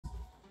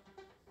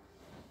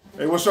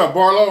Hey, what's up,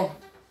 Barlow?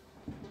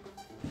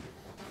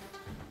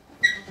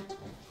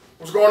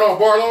 What's going on,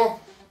 Barlow?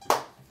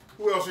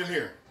 Who else in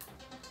here?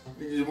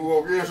 Need you to move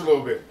over here just a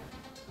little bit.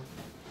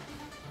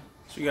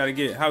 So you gotta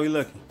get, how we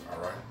looking? All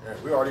right. Yeah,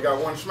 we already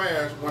got one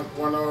smash, one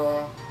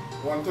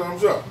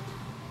thumbs up.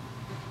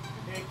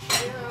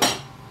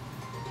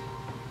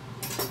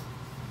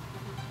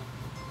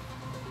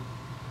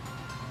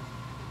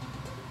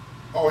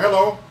 Oh,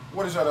 hello.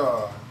 What is that?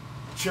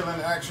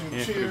 Chillin' action.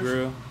 In Cheers. for the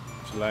grill,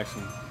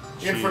 chillaxing.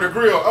 In for the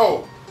grill.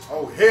 Oh,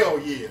 hell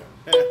yeah.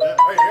 hey,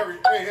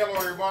 hello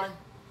everybody.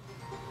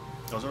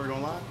 I was already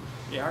online?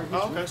 Yeah, I already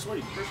Oh, okay,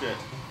 sweet. Appreciate it.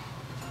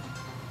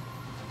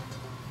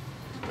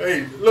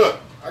 Hey,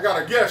 look, I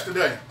got a guest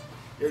today.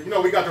 Yeah, you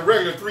know we got the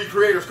regular 3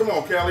 creators. Come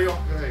on, Khalil.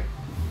 Hey.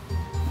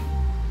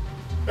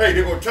 Hey,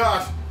 there go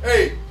Tosh.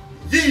 Hey,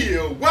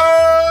 yeah,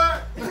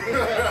 what?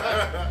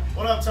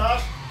 What up,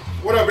 Tosh?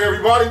 What up,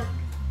 everybody?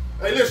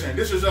 Hey, listen,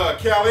 this is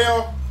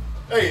Khalil.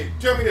 Hey,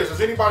 tell me this. Does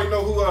anybody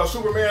know who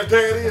Superman's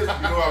dad is? You know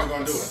how I was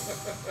going to do it.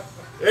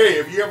 Hey,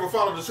 if you ever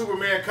followed the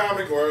Superman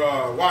comic or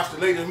watched the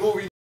latest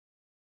movie.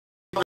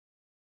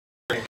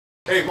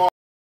 Hey, where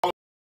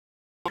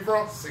you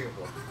from?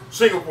 Singapore.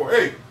 Singapore.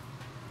 Hey,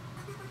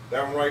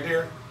 that one right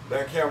there.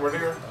 That camera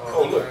there.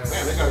 Oh, look,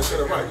 man, they got it set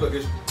up right. Look,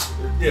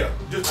 yeah.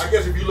 Just I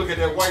guess if you look at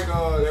that white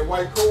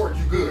cord,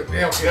 you good.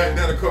 Yeah, okay.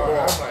 That'll cover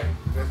all. I'm like,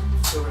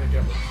 that's so many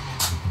cameras.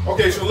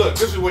 Okay, so look,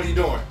 this is what he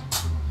doing.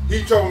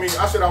 He told me,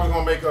 I said I was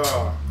gonna make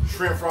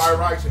shrimp fried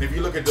rice, and if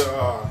you look at the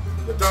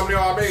thumbnail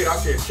I made, I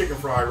said chicken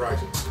fried rice.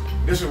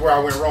 This is where I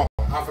went wrong.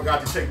 I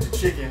forgot to take the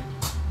chicken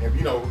and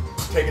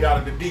take it out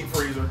of the deep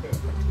freezer.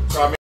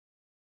 So I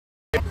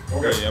made.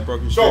 Okay. Yeah, I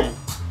broke your So screen.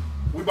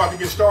 we about to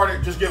get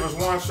started. Just give us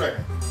 1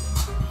 second.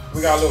 We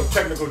got a little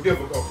technical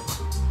difficulty.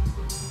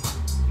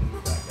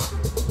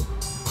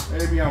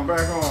 Maybe I'm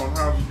back on.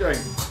 How's your day?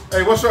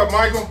 Hey, what's up,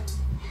 Michael?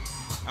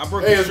 I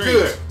broke Hey, your it's screen.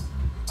 good.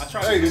 I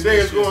tried Hey, to the day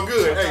is dismiss going you.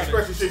 good. I Hey, tried to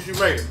especially since you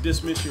made it.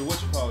 dismiss your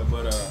what you call it,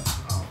 but I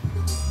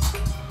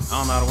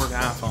don't know how to work an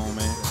iPhone,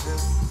 man.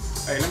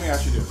 Hey, let me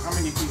ask you this: how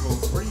many people?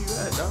 Where you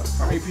at, dog?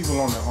 How many people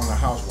on the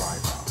house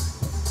Wi-Fi?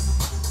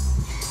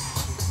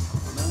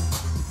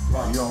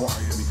 Well, you don't want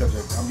because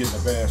I'm getting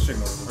a bad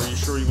signal. Are you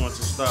sure you want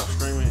to stop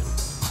streaming?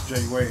 J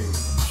Wade.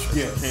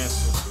 Yeah.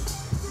 Cancel.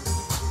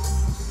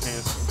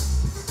 Cancel.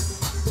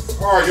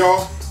 All right,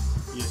 y'all.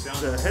 Yeah,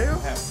 sounds The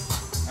hell?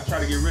 I try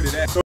to get rid of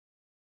that.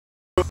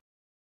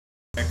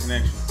 That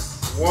connection.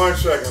 1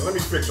 second. Let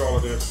me fix all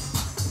of this.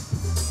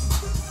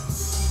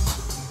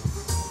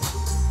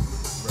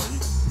 Bro,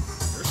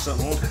 there's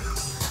something on there.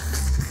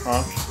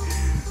 Huh?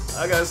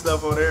 I got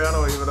stuff on there, I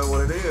don't even know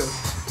what it is.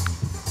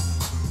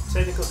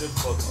 Technical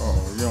difficulties.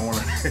 Oh, you don't want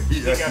to.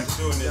 You got to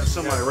doing this. Got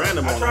somebody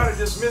random I on try there. to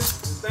dismiss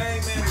the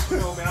thing, man,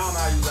 but man, I don't know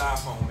how to use the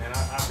iPhone, man.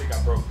 I think I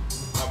broke it.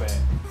 My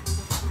bad.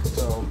 It's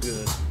all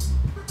good.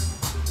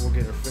 We'll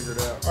get her figured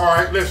out. All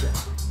right, listen.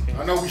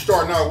 I know we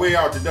starting out way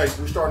out today.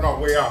 We're starting out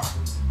way out,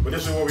 but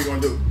this is what we're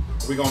gonna do.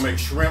 We're gonna make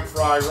shrimp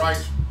fried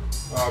rice.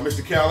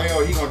 Mr.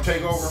 Khalil, he gonna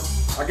take over.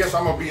 I guess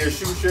I'm gonna be a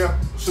sous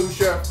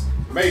chef,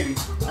 maybe.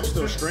 I'm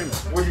still streaming.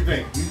 What do you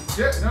think?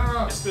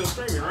 No. It's still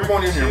streaming, right? Come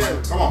on in here,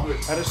 man. Come on.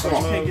 I just Come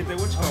on. Can't get that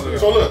what you call it.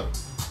 So look.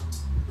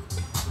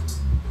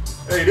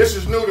 Hey, this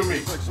is new to me.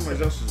 It's like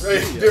somebody else's Hey,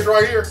 video. this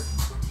right here.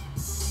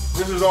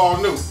 This is all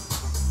new.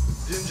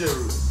 Ginger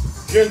root.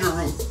 Ginger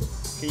root.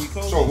 Can you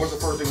close So this? what's the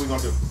first thing we're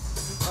gonna do?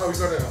 Oh, we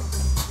gotta.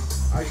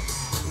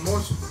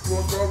 Most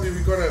probably we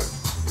gotta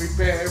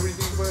prepare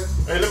everything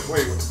first. Hey, look,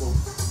 wait.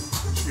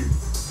 Excuse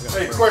me.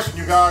 Hey, question,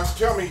 you guys.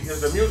 Tell me, is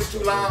the music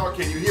too loud?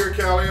 Can you hear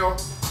Khalil?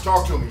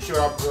 Talk to me. Should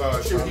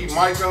he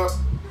mic up?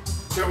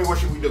 Tell me what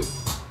should we do?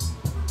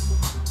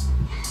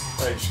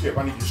 Hey, Skip,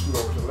 I need you to scoot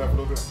over to the left a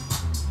little bit.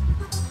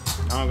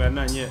 I don't got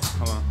nothing yet.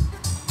 Hold on.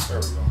 There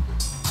we go.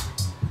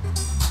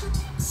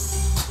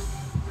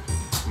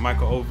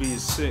 Michael OV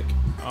is sick.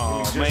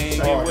 Oh, Just man, say,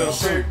 get well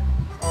sick. soon.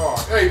 Oh,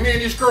 hey, me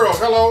and these girls,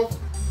 hello.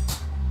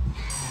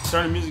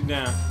 Turn the music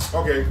down.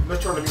 Okay,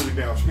 let's turn the music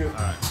down, Skip.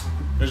 All right.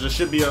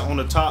 Should be on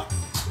the top.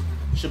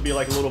 Should be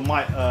like a little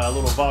mic,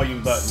 little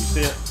volume button. You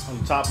see it on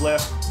the top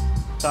left?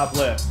 Top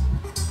left.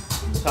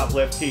 On the top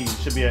left key. It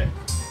should be at.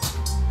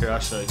 Here, I'll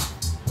show you.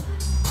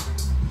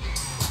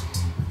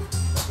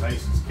 That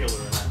bass is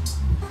killer in that.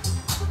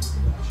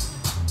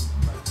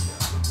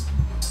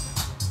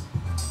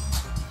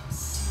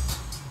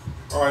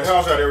 All right,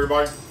 how's that,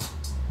 everybody?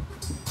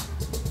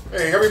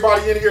 Hey,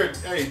 everybody in here,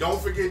 hey,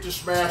 don't forget to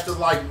smash the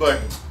like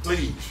button,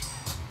 please.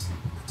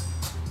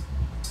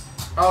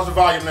 How's the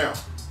volume now?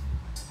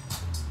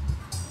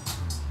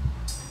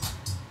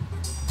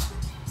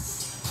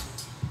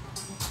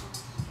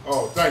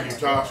 Oh, thank you,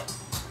 Tosh.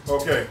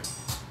 Okay.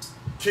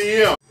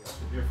 TM. That's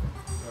different.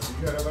 Did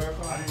you have that last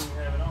I time? didn't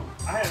even have it on.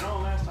 I had it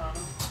on last time,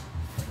 though.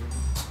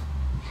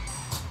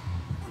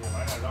 Yeah,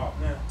 I got it off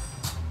now.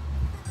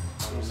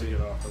 I'm gonna see it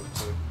off of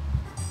too.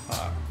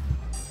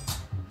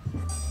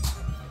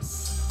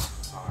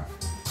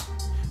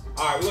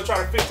 All right, we're gonna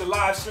try to fix the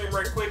live stream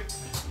right quick.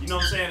 You know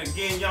what I'm saying?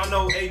 Again, y'all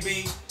know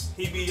AB,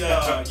 he be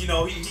you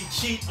know, he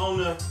cheat on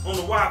the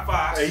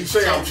Wi-Fi. Hey, he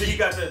say I'm cheating. He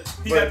got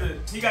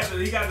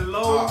the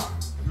low.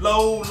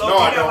 No, he I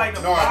got don't. like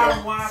the No, I bottom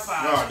don't.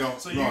 Wi-Fi. No, I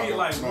don't. So you No, I get don't.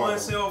 like No, I one don't.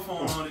 cell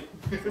phone on it.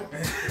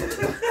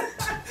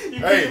 You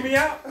Hey, kicking me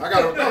out? I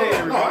got to.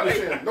 No, I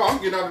understand. No,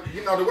 I'm getting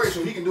out of the way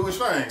so he can do his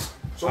thing.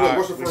 So look, Alright,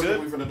 what's the we first good?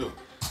 thing we finna do?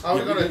 I'm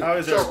gonna How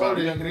is chop all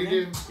everybody? the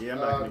ingredients. Yeah, I'm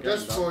not gonna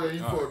just get for it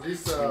info,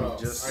 this Give me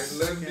just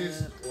I learned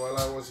this while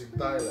I was in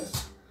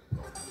Thailand.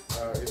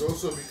 It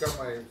also become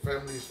my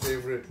family's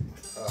favorite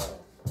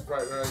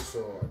fried rice,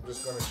 so I'm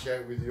just gonna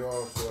share it with you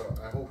all. So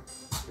I hope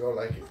you all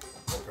like it.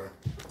 Okay.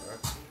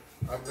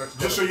 I've got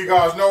Just so you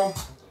guys know,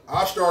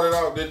 I started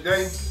out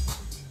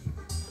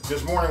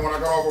this morning when I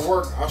got off of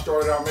work. I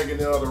started out making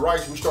the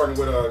rice. We started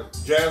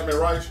with jasmine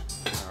rice.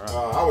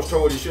 I was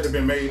told it should have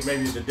been made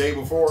maybe the day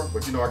before,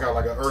 but you know I got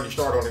like an early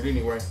start on it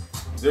anyway.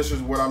 This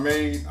is what I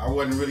made. I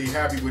wasn't really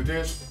happy with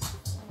this.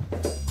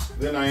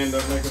 Then I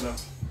ended up making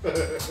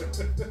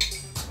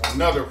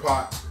another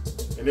pot,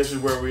 and this is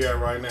where we at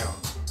right now.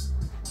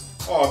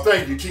 Oh,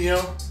 thank you,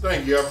 TM.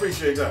 Thank you. I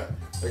appreciate that.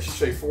 Like she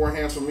say, 4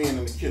 handsome men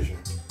in the kitchen.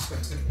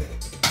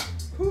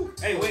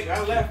 Hey, wait,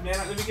 I left, man.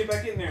 Let me get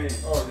back in there then.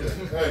 Oh, yeah.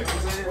 Hey,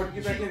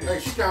 Get back in there. hey,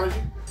 she counted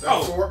you.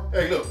 That's 4.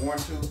 Hey, look, 1,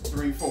 2,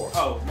 3, 4.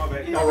 Oh, my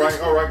bad. All right,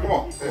 come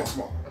on.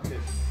 Okay.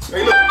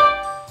 Hey, look,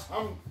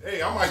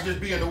 I might just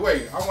be in the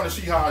way. I want to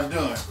see how it's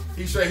done.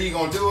 He said he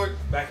gonna do it.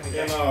 Back in the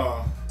game. And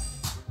all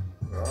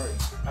right.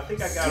 I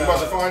think I got We about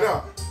to find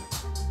out.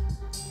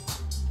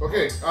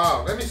 Okay,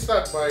 let me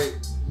start by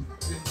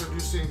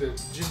introducing the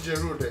ginger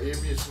root. The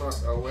AB is not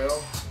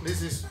well.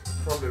 This is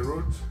from the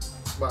root,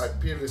 but I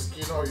peel the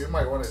skin off. You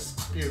might want to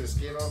peel the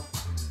skin off.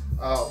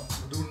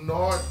 Do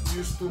not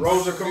use too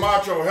Rosa much.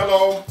 Camacho,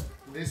 hello.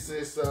 This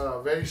is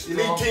very strong.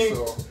 Elite team,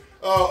 So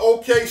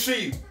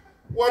OKC,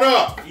 what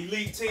up?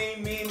 Elite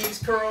team, me and these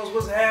curls,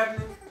 what's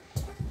happening?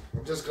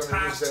 I'm just gonna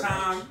Time, use that.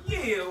 time.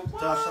 Yeah,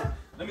 what? Time.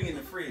 Let me get in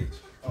the fridge.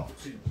 Oh,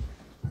 see.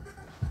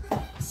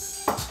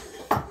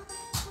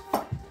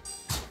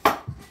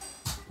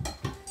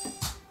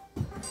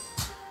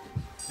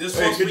 This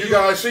Hey, one's can for you you.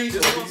 guys see?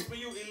 This one's for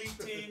you, Elite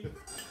team.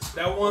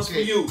 That one's for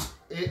Okay. you.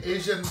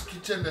 Asian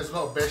kitchen, there's a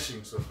lot of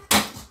bashing, so.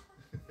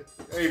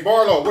 Hey,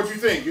 Barlow, what you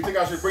think? You think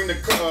I should bring the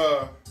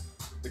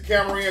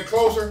camera in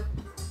closer?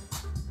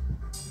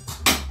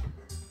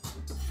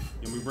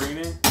 Can we bring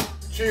it in?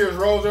 Cheers,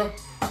 Rosa.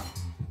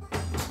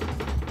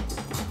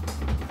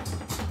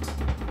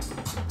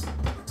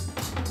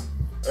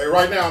 Hey,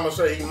 right now I'm gonna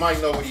say he might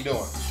know what he's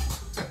doing.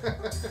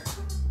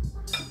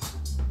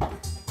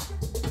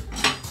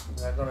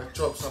 I'm gonna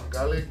chop some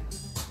garlic.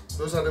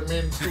 Those are the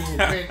main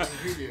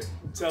ingredients.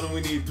 Tell them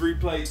we need 3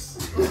 plates.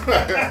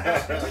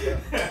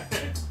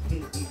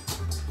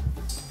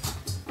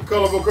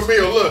 Colorful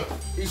Camille, look,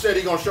 he said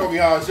he gonna show me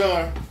how it's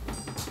done.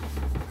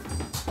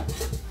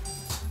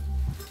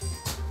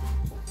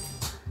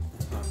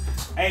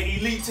 Hey,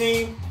 Elite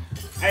team.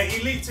 Hey,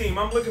 Elite team,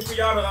 I'm looking for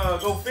y'all to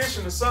go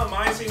fishing or something.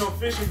 I ain't seen no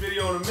fishing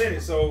video in a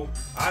minute, so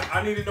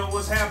I need to know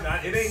what's happening.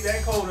 It ain't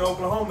that cold in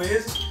Oklahoma,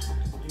 is it?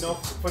 You know,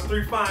 for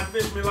 3 fine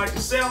fishermen like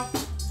yourself.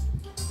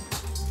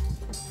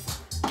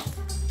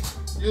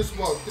 Use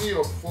about 3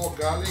 or 4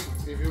 garlic.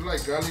 If you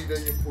like garlic,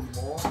 then you put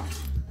more.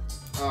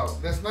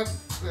 That's not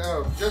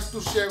just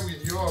to share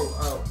with you all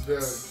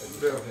the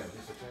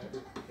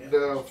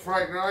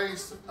fried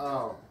rice.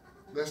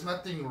 There's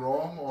nothing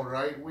wrong or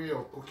right way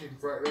of cooking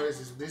fried rice.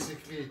 It's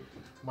basically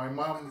my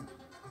mom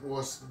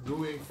was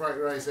doing fried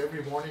rice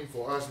every morning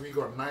for us. We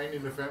got 9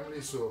 in the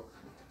family, so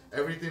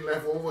everything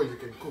left over you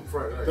can cook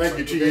fried rice. Thank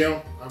you, today,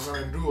 TM. I'm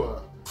gonna do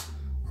a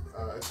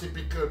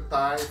typical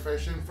Thai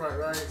fashion fried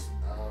rice.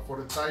 For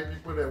the Thai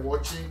people that are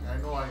watching, I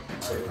know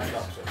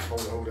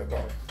Hold that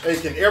thought. Hey,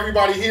 can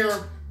everybody hear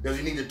him? Does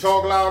he need to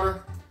talk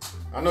louder?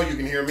 I know you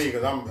can hear me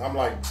because I'm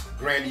like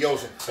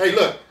grandiose. Hey,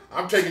 look,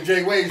 I'm taking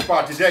Jay Wade's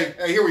spot today.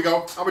 Hey, here we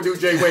go. I'm gonna do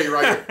Jay Wade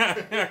right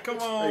here. Come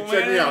on, Hey,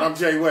 check me out. I'm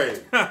Jay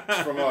Wade.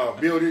 From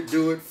Build It,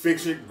 Do It,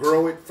 Fix It,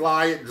 Grow It,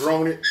 Fly It,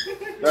 Drone It.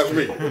 That's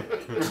me.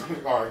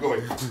 All right, go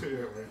ahead.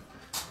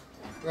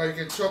 Now you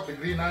can chop the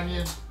green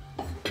onion.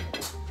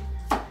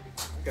 I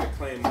gotta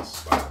claim this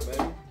spot,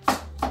 baby.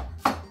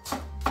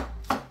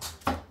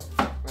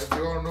 As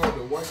you all know,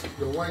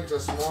 the whites are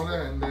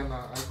smaller, and then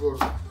I go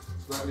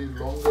slightly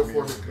longer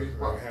for the green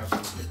part.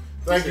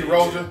 Thank you,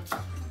 Rosa.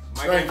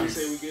 Mike, Thank you you.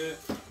 say we good?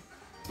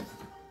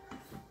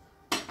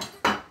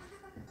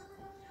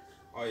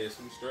 Oh yeah,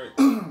 so we straight.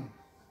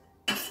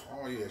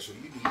 Oh yeah, so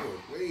you do it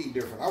way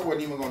different. I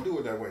wasn't even gonna do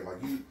it that way.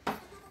 Like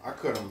I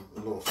cut them a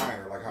little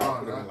finer, like how I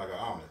put them in like an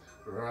omelet.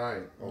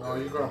 Right. Okay. Now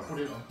you're gonna put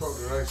it on top of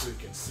the rice so you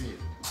can see it.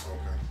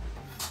 Okay.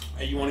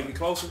 Hey, you want to get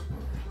closer?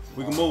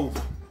 We can move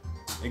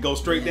and go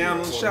straight down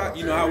on the shot.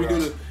 You know how we do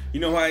the. You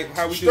know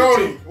how we do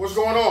Stoney, the. what's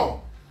going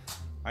on?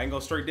 I can go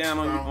straight down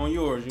on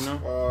yours. You know.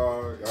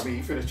 I mean,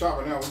 he finished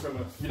chopping now. We're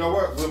gonna, you know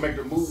what? We'll make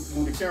the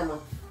move the camera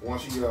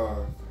once he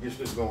gets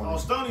this going. Oh,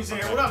 Stoney's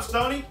here. What up,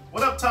 Stoney?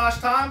 What up, Tosh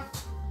Time?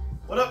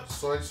 What up?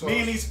 Soy sauce. Me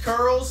and these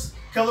curls,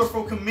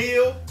 colorful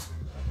Camille.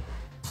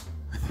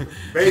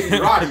 Baby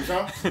Roddy's,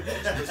 huh?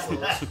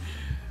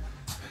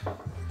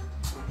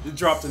 It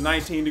dropped to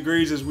 19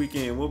 degrees this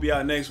weekend. We'll be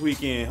out next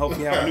weekend. Hope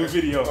you have a new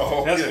video.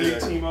 That's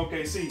Elite Team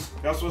OKC.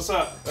 That's what's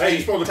up. Hey,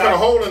 you supposed to cut a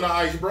hole in the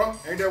ice, bro.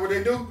 Ain't that what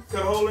they do?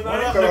 Cut a hole in the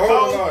ice? Cut a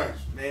hole in the ice.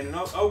 Man, in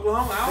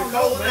Oklahoma, I don't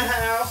know,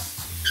 man.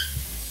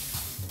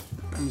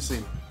 Let me see.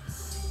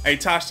 Hey,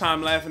 Tosh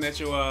Time laughing at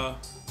your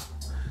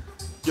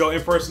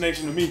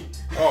impersonation of me.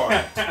 All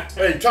right.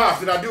 Hey, Tosh,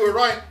 did I do it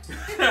right?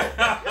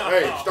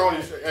 Hey,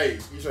 Stoney, hey,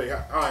 you say,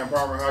 hi,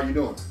 Palmer, how you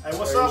doing? Hey,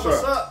 what's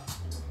up?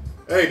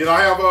 Hey, did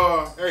I have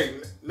hey,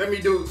 let me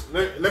do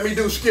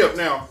Skip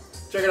now.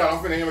 Check it out,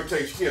 I'm finna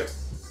imitate Skip.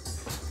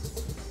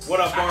 What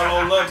up,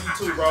 Barlow? Love you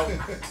too, bro.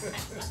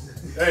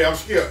 Hey, I'm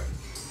Skip.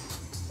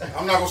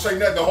 I'm not gonna say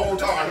nothing the whole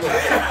time.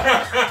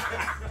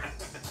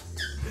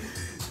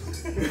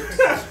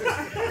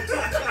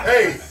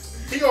 Hey,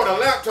 he on a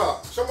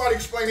laptop. Somebody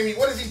explain to me,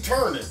 what is he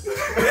turning?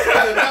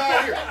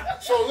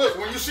 So look,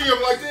 when you see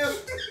him like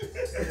this,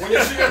 when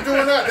you see him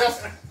doing that,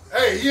 that's,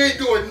 hey, he ain't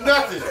doing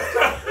nothing.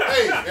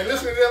 Hey, and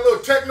listening to that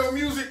little techno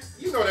music,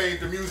 you know that ain't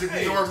the music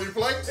he normally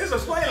play. It's a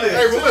playlist.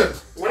 Hey, but look,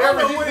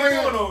 whatever he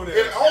playing, over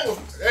there. it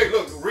almost, hey,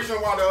 look, the reason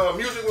why the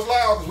music was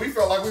loud because we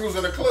felt like we was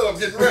in a club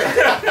getting ready.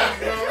 You know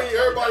what I mean?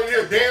 Everybody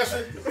there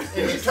dancing,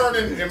 and he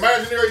turning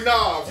imaginary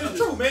knobs. It's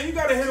true, man. You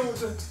gotta hit him with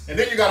the... And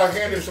then you gotta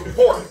hand him some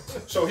pork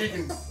so he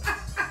can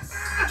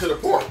to the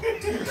pork.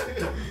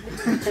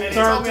 And he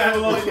told me I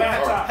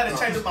had to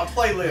change up my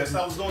playlist.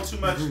 I was doing too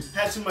much,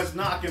 had too much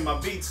knock in my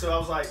beats, so I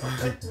was like,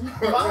 okay,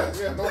 fine.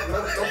 Yeah, no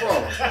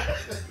problem.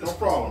 No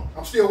problem.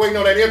 I'm still waiting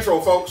on that intro,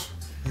 folks.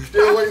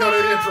 Still waiting on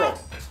that intro.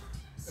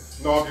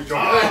 No, I'm just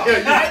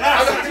joking. I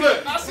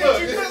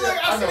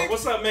know.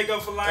 What's up,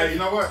 Makeup for Life? Hey, you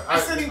know what? I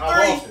said him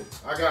lost three. it.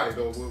 I got it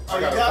though. I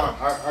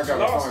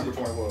gotta find which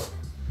one it was.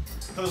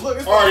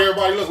 Look, all right,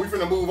 everybody, look, we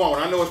finna move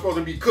on. I know it's supposed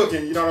to be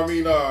cooking. You know what I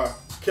mean?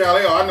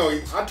 Khalil,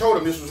 I told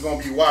him this was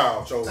gonna be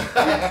wild. So,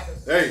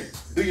 hey,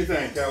 do your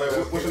thing,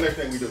 Khalil. What's the next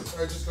thing we do?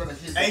 I'm just gonna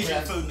heat the Asian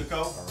pan. food,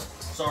 Nicole. Right.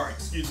 Sorry,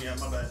 excuse me,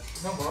 my bad.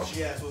 No, bro.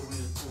 She asked what we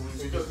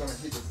We're just gonna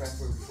heat the pan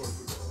before we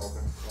go.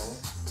 Okay.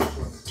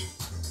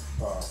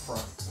 All right.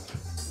 Front.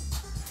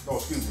 Oh,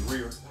 excuse me,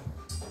 rear.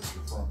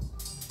 Front.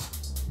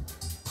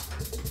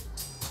 Okay.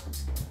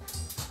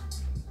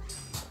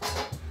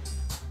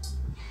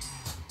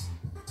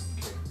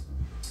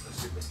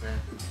 Let's heat the pan.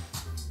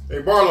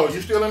 Hey, Barlow,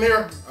 you still in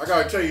here? I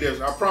gotta tell you this.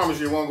 I promise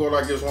you it won't go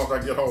like this once I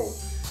get home.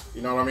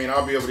 You know what I mean?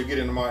 I'll be able to get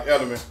into my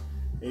element,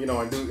 you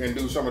know, and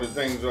do some of the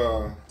things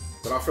that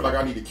I feel like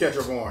I need to catch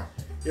up on.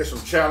 There's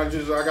some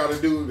challenges I gotta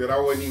do that I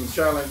wasn't even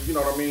challenged. You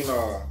know what I mean?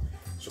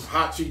 Some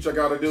hot seats I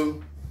gotta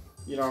do.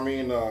 You know what I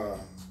mean? All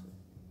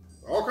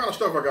kind of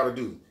stuff I gotta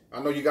do. I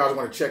know you guys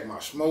want to check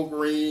my smoke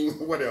ring.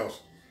 What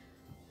else?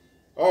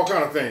 All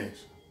kind of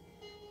things.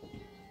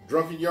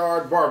 Drunken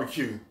Yard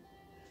Barbecue.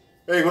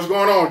 Hey, what's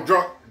going on?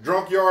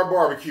 Drunk Yard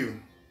Barbecue.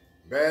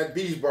 Bad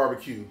Bees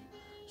Barbecue.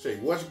 Say,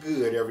 what's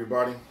good,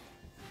 everybody?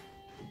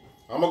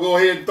 I'm going to go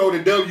ahead and throw the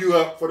W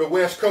up for the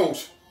West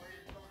Coast.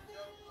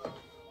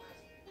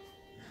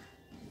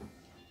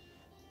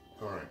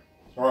 All right.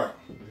 All right.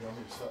 You want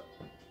me to start?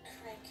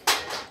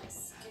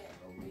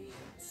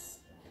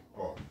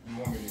 Oh, you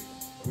want me to?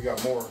 We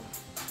got more.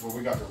 Well,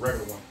 we got the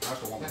regular one. That's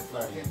the one with the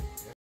flat end.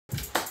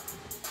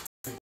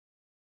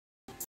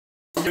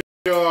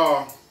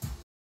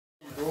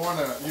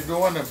 You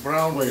don't want to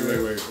brown. Wait.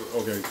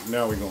 Okay,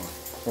 now we're going.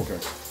 Okay.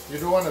 You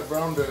don't want to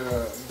brown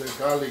the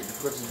garlic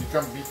because it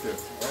becomes bitter,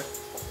 right?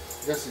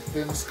 Just it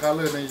turns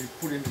color and then you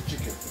put in the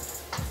chicken.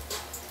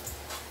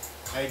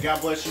 Hey, God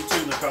bless you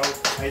too, Nicole.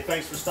 Hey,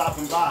 thanks for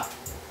stopping by.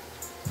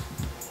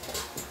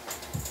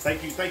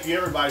 Thank you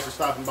everybody for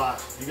stopping by.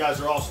 You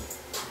guys are awesome.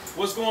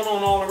 What's going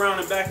on all around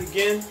and back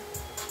again?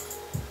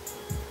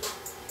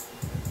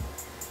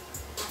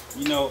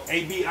 You know,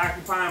 AB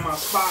occupying my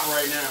spot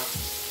right now.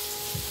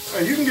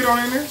 Hey, you can get on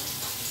in there. You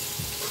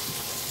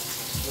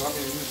want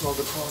me to use all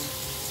the corn?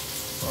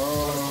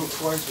 Cook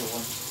twice or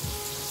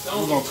once?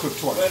 We're going to cook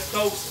twice. West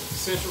Coast,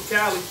 Central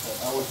Cali.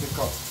 I will take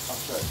off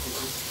after I cook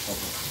it.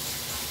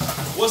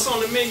 Okay. What's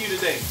on the menu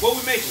today? What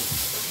we making?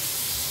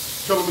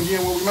 Tell them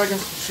again what we making.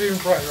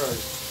 Shrimp fried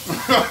rice.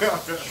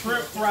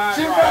 Shrimp fried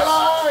Shrimp rice.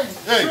 fried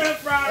rice! Hey,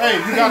 Shrimp fried hey,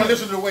 rice. you gotta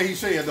listen to the way he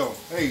said though.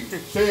 Hey,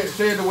 say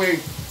it the way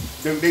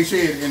they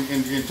say it in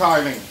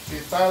Thailand.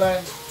 In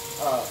Thailand,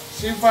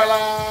 shrimp fried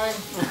rice.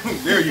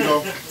 There you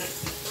go.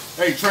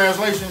 Hey,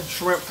 translation: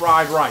 shrimp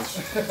fried rice.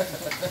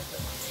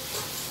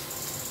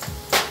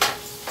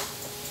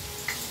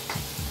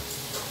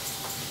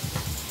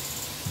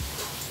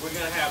 We're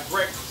gonna have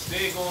breakfast.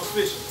 Then going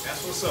fishing.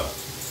 That's what's up.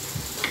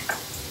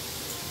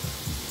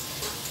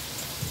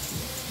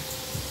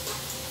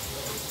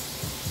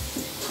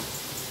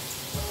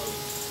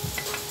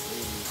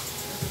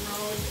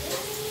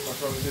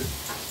 That's what it is.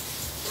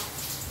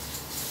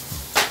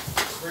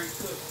 Great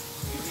cook.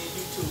 You need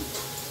YouTube.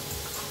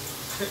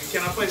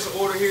 Can I place an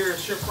order here?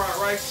 Shrimp fried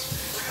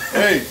rice.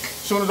 Hey, as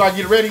soon as I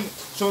get ready, as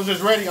soon as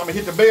it's ready, I'm gonna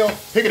hit the bell,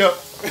 pick it up.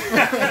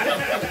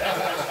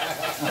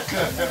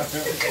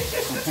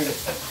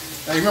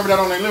 Hey, remember that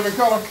on that Living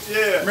Color?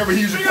 Yeah. Remember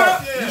he used to Pick cut.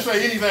 up, yeah. You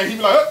say anything, he'd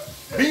be like,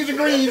 beans and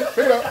green,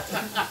 pick it up.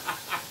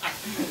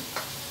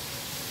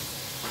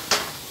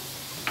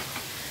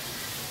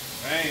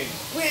 Man.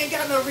 We ain't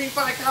got no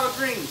refried collard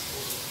greens.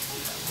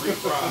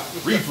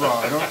 Refried.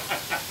 Refried, huh?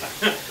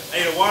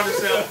 Hey, the water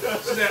cell.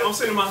 She said, I'm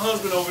sending my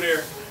husband over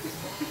there.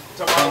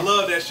 Talking about I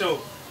love that show.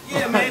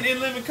 Yeah, man, in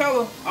living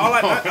color.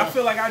 I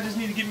feel like I just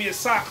need to give me a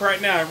sock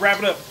right now and wrap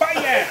it up. Bye,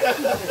 yeah.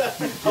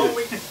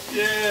 Homie.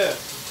 Yeah.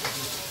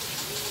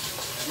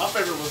 My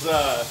favorite was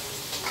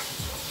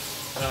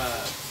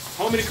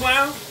Homie the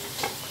Clown?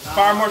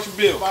 Fire Marshal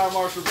Bill. Fire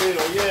Marshal Bill,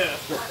 yeah.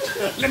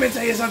 Let me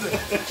tell you something.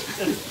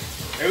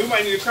 Hey, we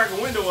might need to crack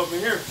a window up in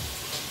here.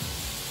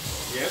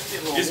 Yeah,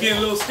 It's getting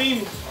a little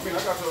steamy. I mean,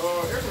 I got the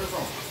air conditioner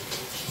on.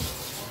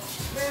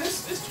 Man,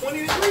 it's 20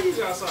 degrees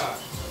outside.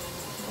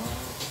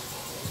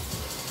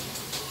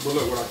 But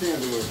look, what I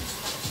can do is,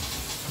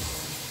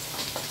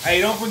 Hey,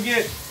 don't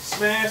forget,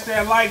 smash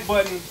that like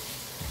button.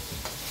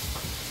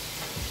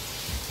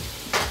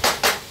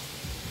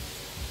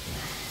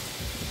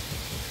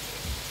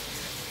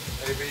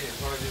 Maybe in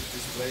front of this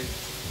display.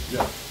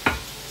 yeah.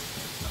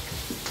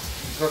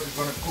 Because it's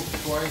gonna cook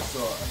twice, so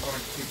I'm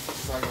gonna keep the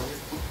side of it.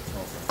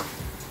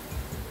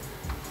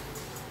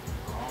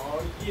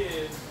 Oh,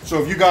 yeah.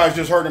 So if you guys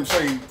just heard him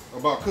say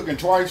about cooking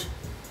twice,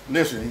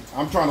 listen,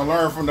 I'm trying to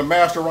learn from the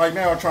master right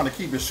now, trying to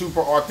keep it super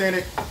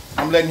authentic.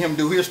 I'm letting him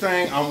do his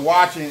thing. I'm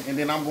watching, and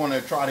then I'm going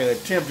to try to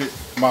attempt it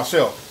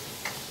myself.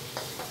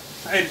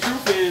 Hey, the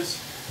truth is,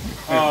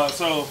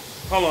 so,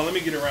 hold on, let me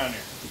get around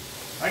there.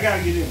 I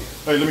gotta get in there.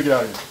 Hey, let me get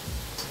out of here.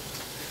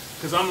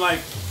 Because I'm like,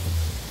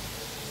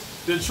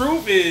 the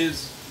truth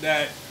is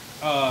that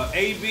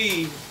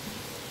AB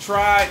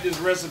tried this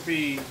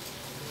recipe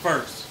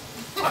first.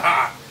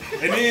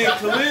 And then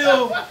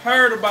Khalil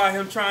heard about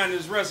him trying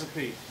this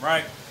recipe,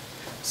 right?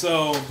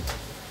 So,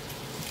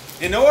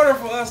 in order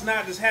for us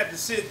not to have to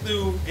sit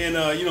through and,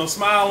 you know,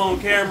 smile on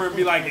camera and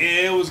be like,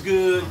 yeah, it was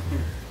good.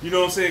 You know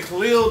what I'm saying?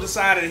 Khalil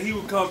decided that he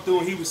would come through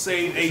and he would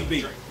save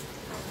AB.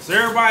 So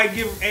everybody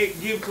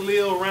give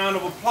Khalil a round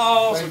of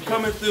applause for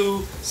coming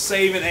through,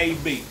 saving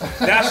AB.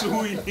 That's who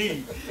we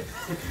need.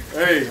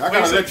 Hey, I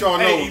gotta let y'all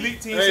know. Hey,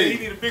 Elite Team said he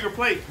need a bigger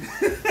plate.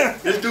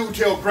 This dude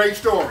tell great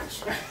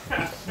stories.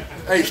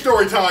 Hey,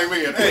 story time,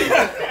 man.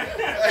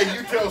 Hey,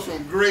 you tell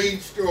some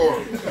great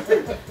stories.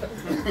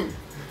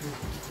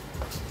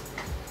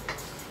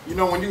 You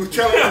know when you was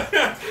telling.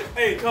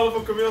 Hey,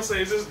 Colorful Camille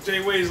says this is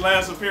Jay Wade's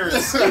last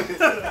appearance.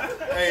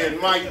 Hey,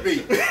 it might be.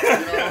 You know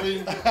what I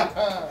mean?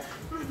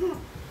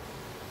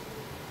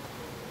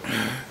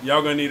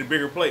 Y'all gonna need a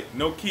bigger plate.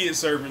 No kid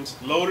servings.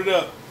 Load it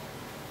up.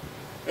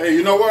 Hey,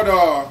 you know what?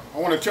 I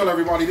want to tell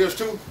everybody this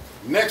too.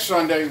 Next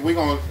Sunday, we're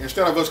gonna,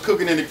 instead of us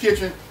cooking in the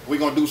kitchen, we're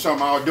gonna do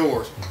something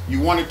outdoors. You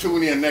want to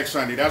tune in next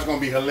Sunday? That's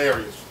gonna be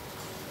hilarious.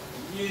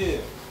 Yeah.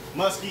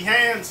 Musky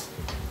hands.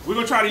 We're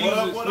gonna try to use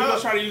this. We're gonna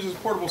try to use this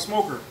portable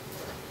smoker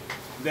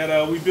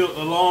that we built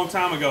a long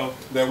time ago.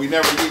 That we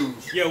never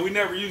use. Yeah, we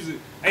never use it.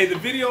 Hey, the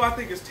video I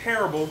think is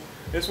terrible.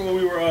 It's when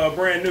we were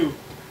brand new.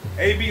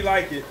 AB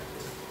like it.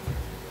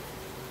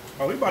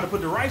 Oh, we about to put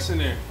the rice in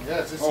there.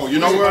 Yes, it's Oh, you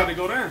know It's what? about to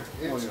go down.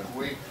 It's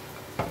quick.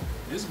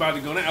 It's about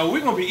to go down. Oh,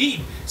 we're gonna be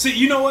eating. See,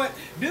 you know what?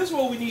 This is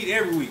what we need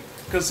every week.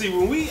 Cause see,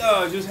 when we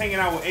just hanging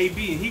out with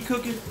AB and he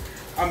cooking,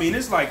 I mean,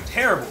 it's like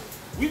terrible.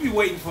 We be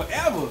waiting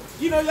forever.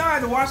 You know, y'all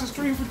had to watch the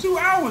stream for 2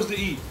 hours to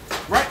eat.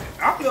 Right?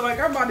 I feel like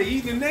I'm about to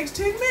eat in the next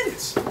 10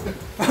 minutes. You know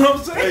what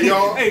I'm saying? Hey,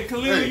 y'all. Hey,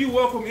 Khalil, Hey. you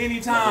welcome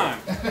anytime.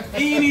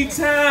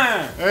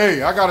 Anytime.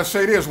 Hey, I gotta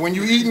say this: when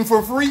you eating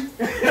for free, you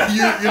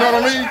know what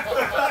I mean?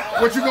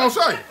 What you gonna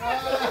say?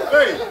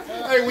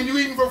 Hey, when you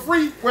eating for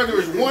free, whether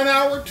it's 1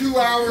 hour, 2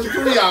 hours,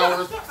 3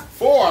 hours,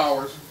 4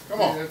 hours, come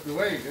on. That's the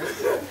way.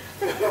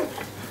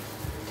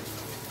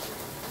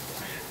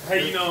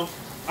 Hey, you know,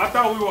 I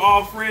thought we were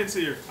all friends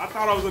here. I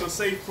thought I was in a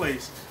safe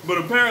place. But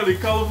apparently,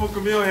 Colorful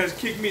Camille has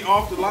kicked me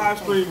off the live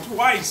stream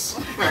twice.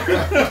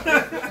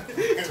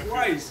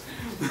 Twice.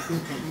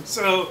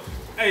 So,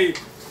 hey,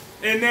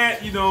 and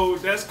that, you know,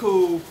 that's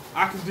cool.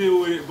 I can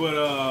deal with it, but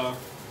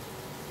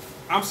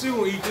I'm still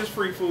gonna eat this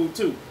free food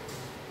too.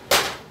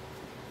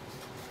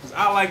 Cause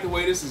I like the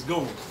way this is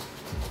going.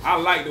 I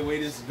like the way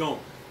this is going.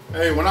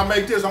 Hey, when I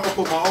make this, I'm gonna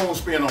put my own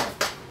spin on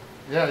it.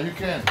 Yeah, you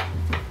can.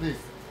 Please.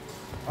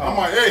 I'm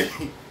like, hey,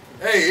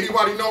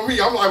 anybody know me?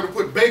 I'm liable to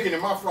put bacon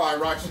in my fried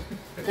rice.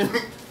 Okay,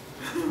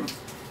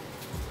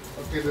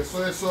 the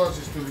soy sauce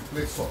is to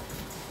replace salt.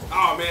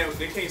 Oh man,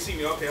 they can't see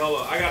me. Okay, hold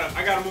up.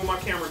 I gotta move my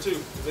camera too,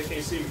 cause they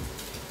can't see me.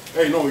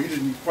 Hey, no, you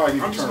didn't probably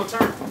need I'm to just turn.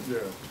 gonna turn.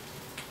 Yeah.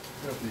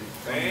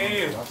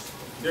 Damn.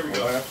 There we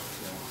go.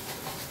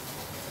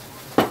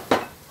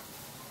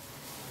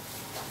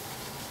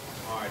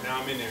 Alright,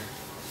 now I'm in there.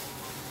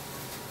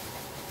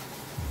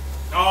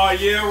 Oh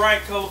yeah,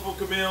 right, Colorful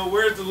Camille.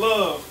 Where's the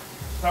love?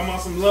 Talking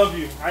about some love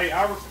you. Hey,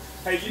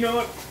 you know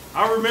what?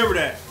 I remember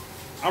that.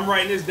 I'm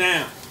writing this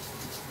down.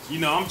 You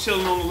know, I'm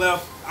chilling on the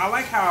left. I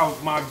like how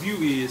my view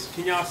is.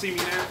 Can y'all see me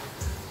now?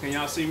 Can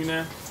y'all see me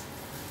now?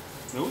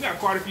 Man, we got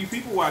quite a few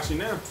people watching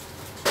now.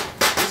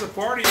 It's a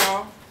party,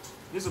 y'all.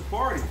 It's a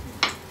party.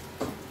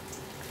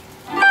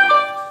 We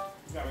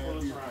gotta pull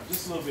this around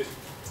just a little bit.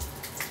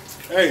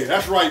 Hey,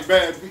 that's right,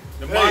 bad.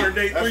 The modern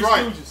day Three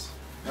right. Stooges.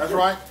 That's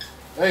right.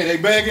 Hey, they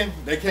begging.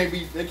 They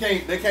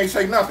can't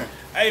say nothing.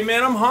 Hey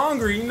man, I'm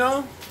hungry, you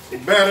know.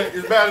 It's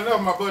bad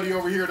enough my buddy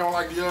over here don't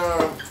like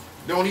the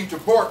don't eat the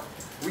pork.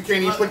 We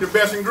can't even put the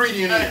best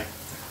ingredient in.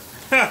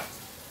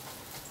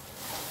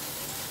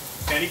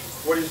 Kenny,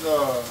 What is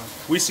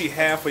we see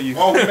half of you.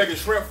 oh, we're making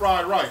shrimp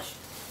fried rice.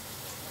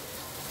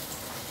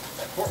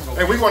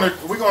 Hey, we're gonna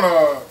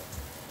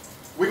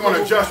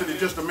adjust it in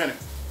just a minute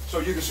so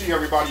you can see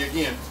everybody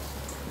again.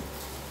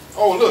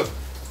 Oh look.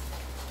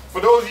 For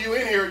those of you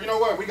in here, you know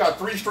what? We got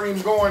 3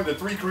 streams going, the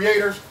 3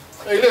 creators.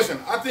 Hey, listen,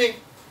 I think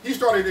he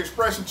started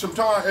expressing some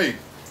time. Hey,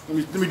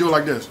 let me do it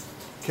like this.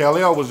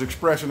 Khalil was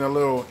expressing a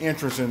little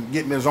interest in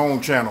getting his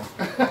own channel,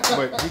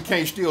 but he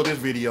can't steal this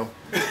video.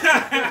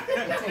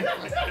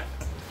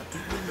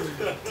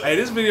 Hey,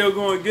 this video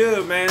going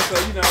good, man.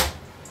 So you know,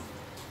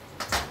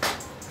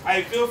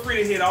 hey, feel free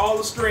to hit all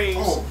the streams.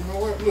 Oh, you know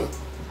what? Look.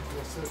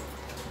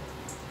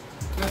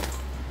 That's it.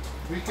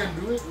 We can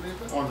do it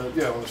later. On the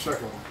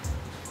second one.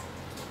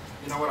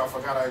 You know what? I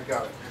forgot I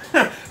got it.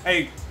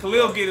 Hey,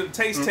 Khalil get a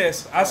taste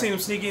test. I seen him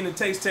sneak in the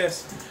taste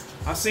test.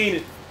 I seen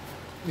it.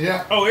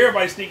 Yeah. Oh,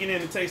 everybody sneaking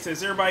in the taste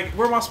test. Everybody,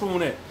 where my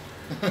spoon at?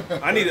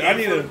 I need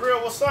a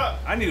grill. What's up?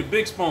 I need a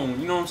big spoon.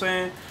 You know what I'm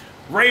saying?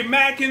 Ray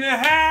Mack in the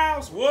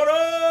house. What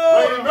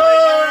up? Ray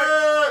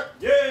Mack!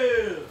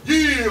 Yeah.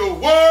 Yeah,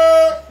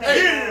 what?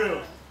 Hey,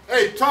 Yeah.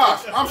 hey,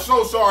 Tosh, I'm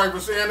so sorry for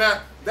saying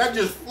that. That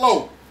just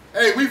flowed.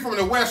 Hey, we from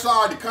the west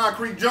side, the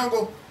concrete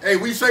jungle. Hey,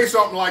 we say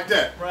something like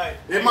that. Right.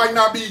 It might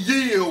not be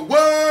yeah,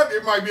 what?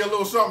 It might be a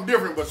little something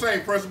different, but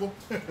same principle.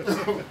 Hey,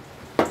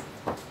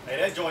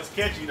 that joint's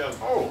catchy though.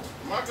 Oh,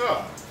 my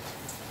God.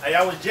 Hey,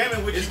 I was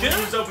jamming with It's you when good?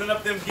 you was opening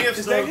up them gifts.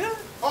 Is though. that good?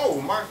 Oh,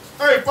 my.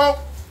 Hey,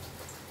 folks.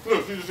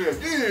 Look, she just said,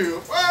 yeah.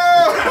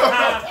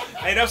 Oh,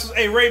 Hey, that's what,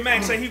 hey, Ray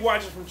Mack say he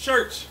watches from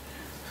church.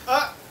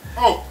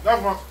 oh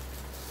that's my.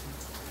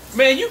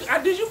 Man,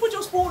 did you put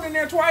your spoon in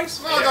there twice?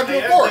 No, I got Hey, you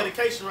a that's fork.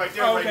 dedication right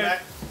there, Oh, Ray okay.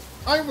 Mack.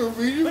 I ain't gonna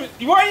read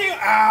you. Why you?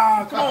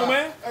 Come on,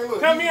 man. Hey,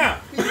 look, Help me out.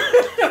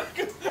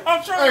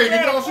 I'm trying Hey, to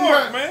grab you a don't see fork,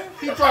 that? man.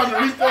 He trying to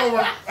reach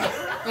over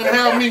and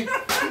have me. He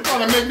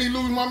trying to make me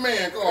lose my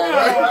man card,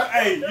 right?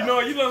 Hey, you know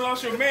you done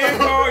lost your man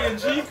card, your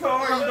G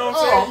card. You know what Oh,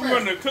 I'm saying? man. You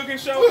run the cooking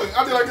show. Look, I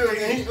did like this,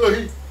 and he, look,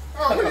 he.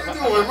 Oh, what are you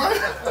doing, man?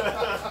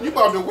 You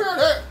about to wear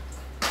that?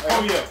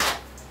 Oh yeah.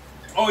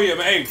 Oh yeah,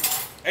 man.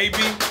 Hey, AB,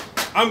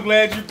 I'm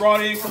glad you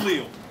brought in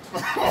Khalil.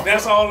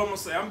 That's all I'm gonna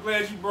say. I'm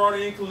glad you brought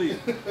in Khalil.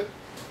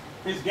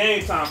 It's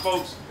game time,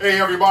 folks.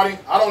 Hey, everybody.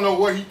 I don't know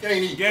what he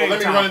can't eat, so Game let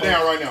me time, run it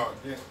down folks. right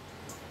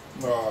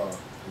now.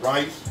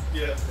 Rice.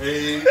 Yeah.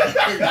 Hey.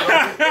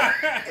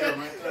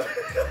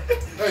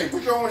 Hey,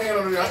 put your own hand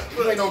on that.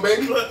 This ain't no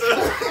baby.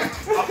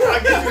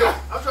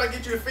 I'm trying to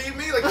get you to feed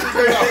me like you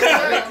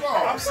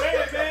I'm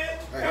saying, man.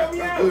 Hey, Help me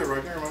that's out. good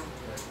right there, man.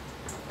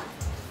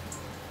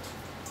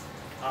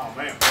 Oh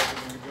man.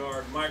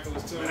 Guard Michael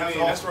is tuning in. That's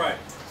That's right.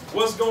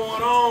 What's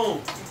going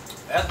on?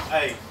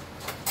 Hey.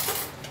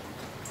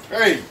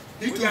 Hey,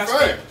 he too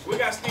fast. We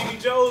got Stevie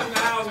Joe's in the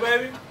house,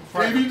 baby.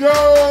 Baby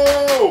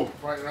Joe!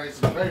 Fried rice is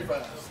very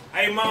fast.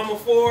 Hey, Mama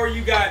 4,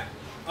 you got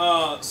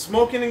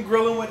Smokin and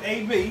Grillin with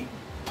AB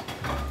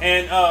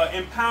and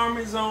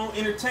Empowerment Zone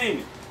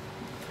Entertainment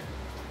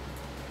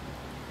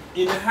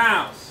in the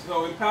house.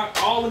 So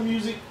all the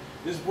music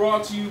is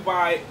brought to you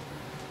by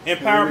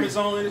Empowerment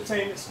Zone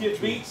Entertainment, Skip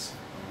Beats.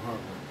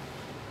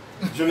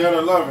 Janetta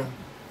 11.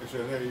 It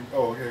said, hey,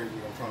 oh, here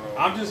I'm trying to.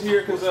 I'm just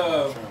here because,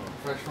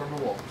 Fresh from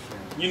the wall.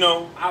 you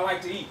know, I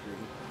like to eat.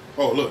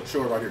 Oh, look,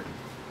 show it right here.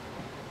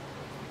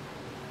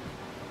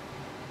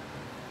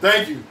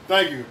 Thank you,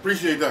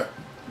 appreciate that.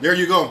 There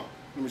you go.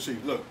 Let me see.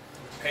 Look,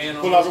 Pan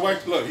on pull out the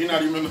wax. Look, he's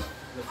not even.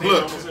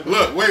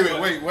 Look, wait.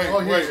 Oh,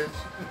 here it is.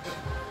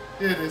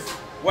 Here it is.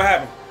 What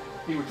happened?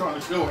 He was trying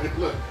to show it.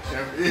 Look,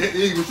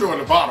 he was showing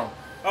the bottom.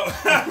 Oh.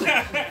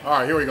 All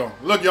right, here we go.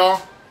 Look,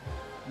 y'all.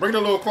 Bring it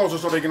a little closer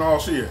so they can all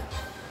see it.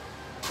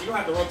 You don't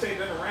have to rotate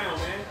that around,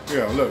 man.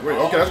 Yeah, look, wait.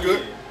 Okay, that's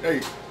good.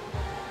 Hey,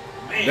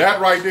 Man. that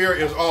right there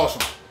is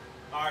awesome.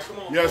 All right, come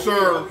on. Yes, Over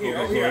sir. Over here,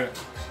 Okay, over go here. ahead.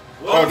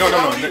 Oh,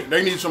 no.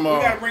 They need some. We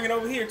gotta bring it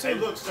over here too. Hey,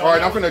 look, All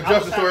right, I'm Stoney, gonna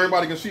adjust it so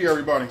everybody can see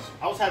everybody.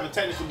 I was having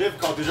technical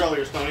difficulties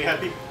earlier, Stoney.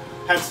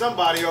 Had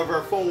somebody over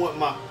there fooling with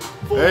my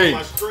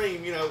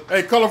stream, you know.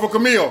 Hey, Colorful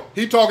Camille,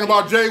 he talking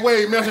about Jay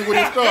Wade messing with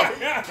his stuff,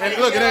 and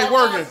look, it ain't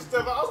working.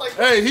 I was like,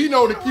 Hey, he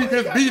know to keep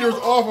his beaters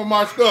off of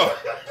my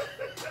stuff.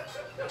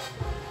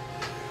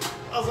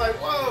 I was like,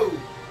 whoa.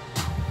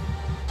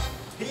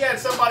 He had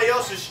somebody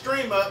else's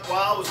stream up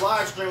while I was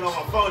live streaming on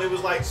my phone. It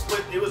was like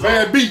split. It was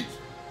Bad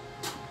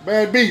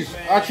beats.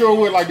 I sure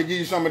would like to give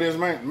you some of this,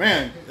 man.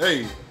 Man,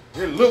 hey,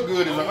 it look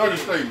good is an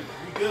understatement.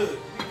 We good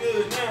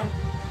now.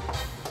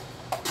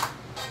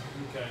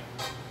 Okay.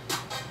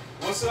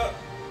 What's up?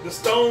 The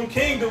Stone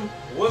Kingdom.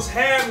 What's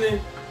happening?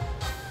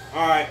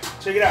 All right,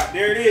 check it out.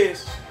 There it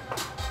is.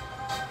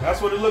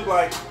 That's what it looked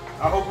like.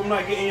 I hope I'm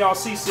not getting y'all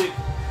seasick,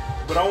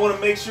 but I want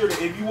to make sure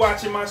that if you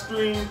watching my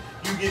stream,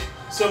 you get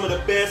some of the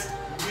best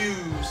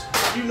views.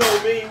 You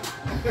know me.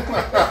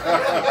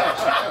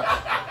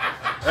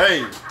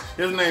 Hey,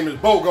 his name is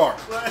Bogart.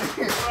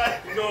 right.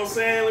 You know what I'm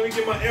saying? Let me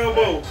get my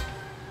elbow.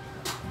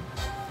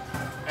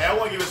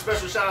 want to give a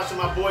special shout out to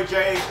my boy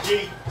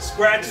JHG.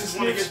 Scratch This and is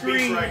one of sniff his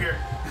beats screen right here.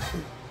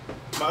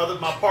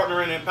 My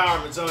partner in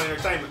Empowerment Zone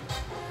Entertainment.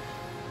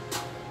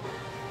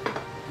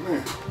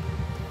 Man,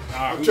 All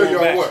right, I'll we tell going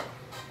y'all back. what.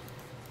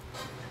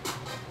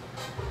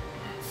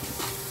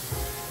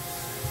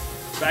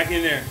 Back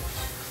in there.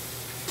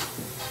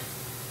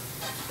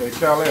 Hey,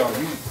 Khalil,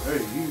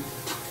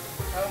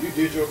 you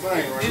did your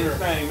thing right Did here. the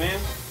thing, man.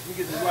 Let me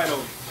get this light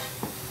over.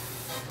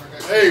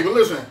 Hey, but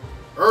listen,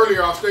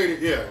 earlier I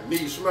stated, yeah,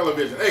 need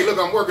smell-o-vision. Hey, look,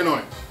 I'm working on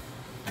it.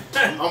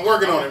 I'm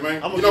working on it,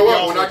 man. I'm You gonna know give what?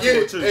 y'all When a I get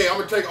tour, it, too. hey, I'm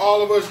gonna take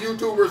all of us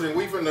YouTubers and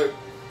we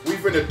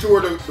finna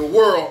tour the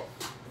world,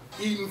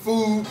 eating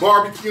food,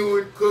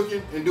 barbecuing,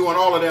 cooking, and doing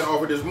all of that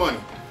off of this money.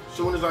 As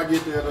soon as I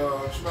get that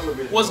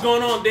smell-o-vision. What's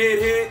going on,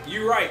 Deadhead?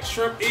 You're right.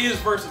 Shrimp is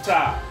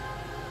versatile.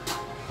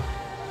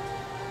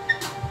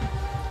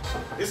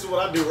 This is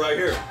what I do right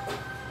here.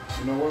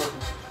 You know what?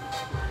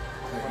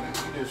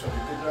 Hey, you did such a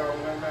good job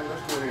on that, man.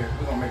 Let's go ahead.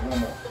 We're gonna make one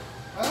more.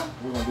 Huh?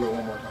 We're gonna do it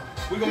one more time.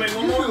 We gonna make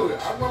one You more? do it.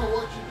 I want to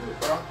watch you do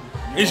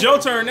it. It's your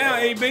turn now,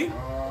 AB.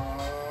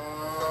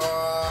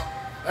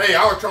 Hey,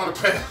 I was trying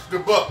to pass the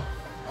buck.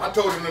 I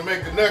told him to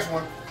make the next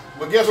one.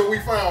 But guess what we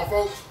found,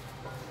 folks?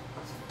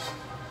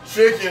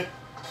 Chicken.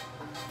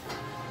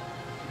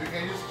 You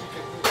can use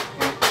chicken.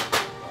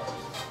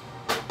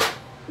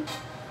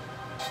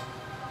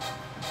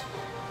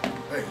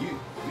 Hey, you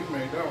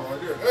made that one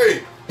right there.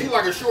 Hey, he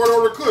like a short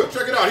order cook.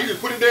 Check it out. He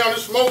just put it down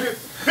and smoke it.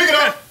 Pick it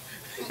up.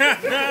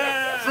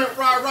 Shrimp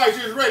fried rice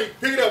is ready.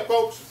 Pick it up,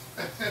 folks.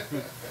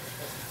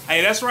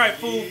 Hey, that's right,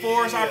 Food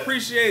Forest. I Yeah.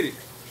 appreciate it.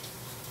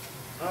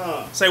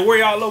 Say, where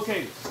y'all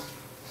located?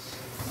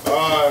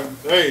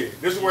 Hey,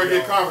 this is where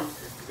it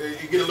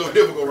get a little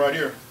difficult right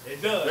here.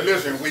 It Now does.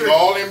 listen, we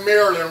all in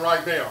Maryland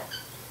right now.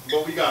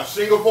 But we got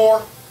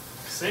Singapore.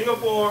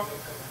 Singapore,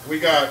 We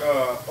got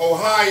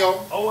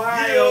Ohio.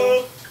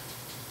 Ohio.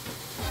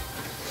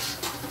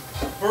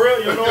 For real,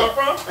 you know where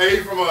I'm from? Hey,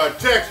 he from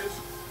Texas.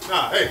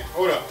 Nah, hey,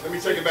 hold up. Let me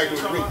take it back to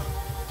his roots.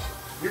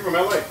 You from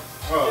LA?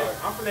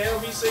 I'm from the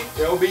LBC,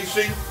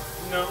 LBC.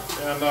 you know,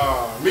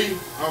 And me,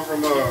 I'm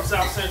from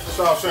South Central.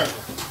 South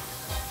Central.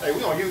 Hey,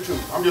 we on YouTube.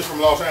 I'm just from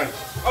Los Angeles.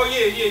 Oh,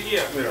 yeah.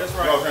 Yeah, That's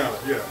Los right.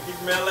 Angeles, yeah. You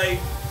from LA?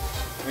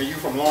 And you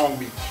from Long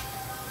Beach.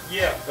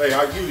 Yeah. Hey,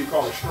 I usually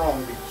call it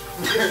Strong Beach.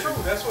 It's true.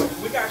 That's what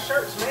we got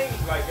shirts made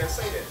like that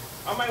say that.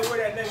 I might wear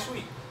that next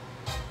week.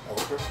 Oh,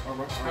 okay. All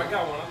right. I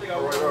got one. I think I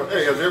All will. right, all right.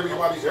 Hey, has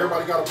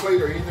everybody got a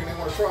plate or anything they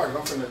want to try? 'Cause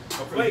I'm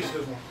finna plate? get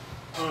this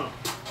one.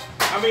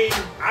 I mean,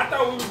 I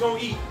thought we was gonna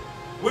eat.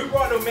 We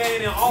brought the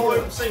man in all the way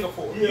from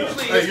Singapore. Yeah.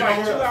 Usually Hey, it's you know like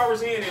what? 2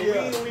 hours in and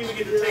Yeah. we don't even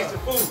get to taste the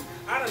food.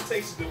 I done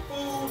tasted the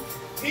food.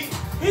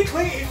 He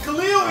clean.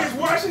 Khalil is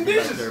washing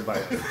dishes.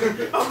 Everybody.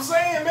 I'm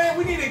saying, man,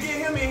 we need to get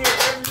him in here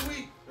every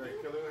week. Hey,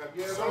 Khalil, have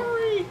you had some?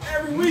 Sorry,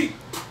 every week.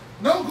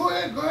 No, go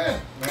ahead, man.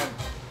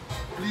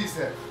 Please,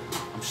 sir.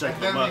 I'm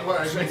shaking Tell them me what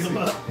up. I Shaking them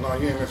missing. up. No,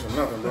 you ain't missing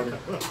nothing, brother.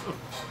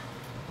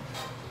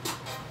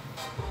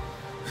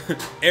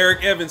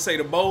 Eric Evans say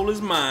the bowl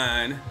is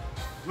mine.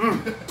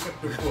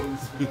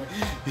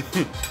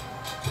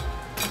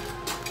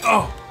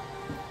 Oh.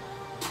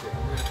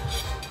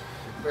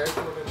 Prepare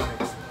for the next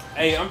one.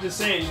 Hey, I'm just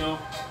saying, you know,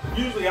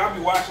 usually I'll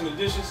be washing the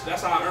dishes.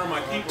 That's how I earn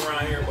my keep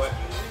around here. But,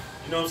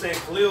 you know what I'm saying?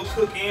 Khalil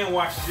cook and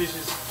wash the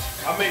dishes.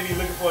 I may be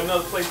looking for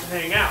another place to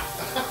hang out.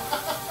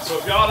 So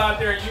if y'all out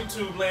there in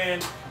YouTube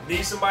land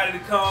need somebody to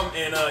come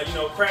and, you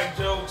know, crack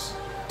jokes,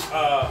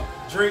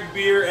 drink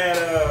beer at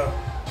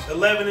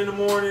 11 in the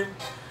morning,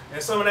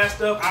 and some of that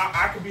stuff,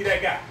 I could be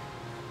that guy.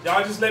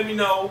 Y'all just let me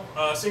know.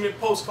 Send me a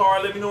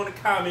postcard. Let me know in the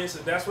comments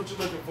if that's what you're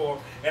looking for,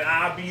 and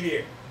I'll be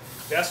there.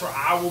 That's where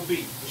I will be,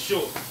 for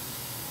sure.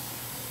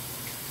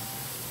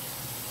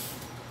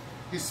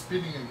 He's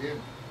spinning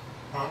again.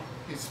 Huh?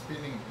 He's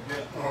spinning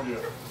again. Oh, yeah.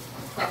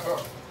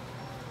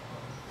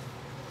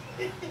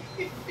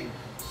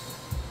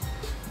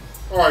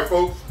 All right,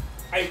 folks.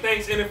 Hey,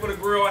 thanks, In It for the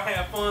Grill. I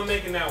had fun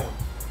making that one.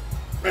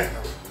 Man,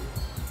 that was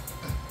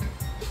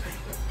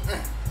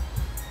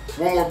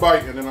good. One more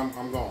bite and then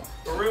I'm gone.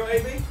 For real,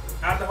 AB?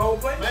 Out the whole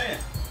plate? Man,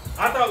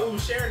 I thought we were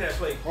sharing that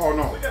plate. Oh,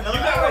 no. we got You another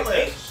got hour like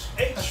left.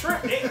 eight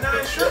shrimp,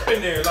 9 shrimp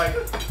in there. Like,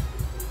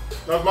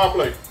 That's my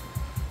plate.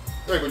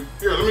 Hey, but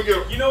here, let me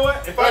get you know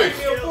what? If I Hey. give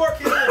me a fork,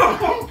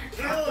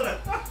 Killing it.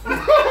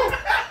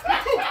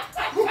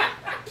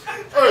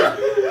 Hey,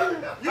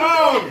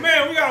 oh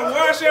man, we gotta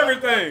wash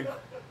everything.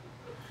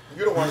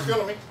 you don't want to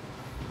kill me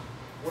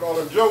with all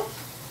them jokes.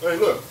 Hey,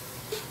 look.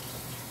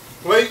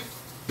 Plate.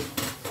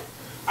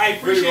 I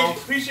Here you go.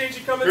 appreciate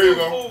you coming Here you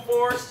through go. Food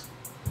for us.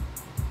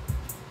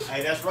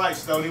 Hey, that's right,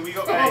 Stone. Here we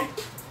go. Hey,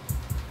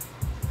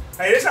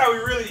 this how we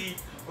really eat.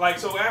 Like,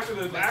 so after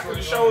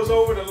the show is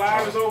over, the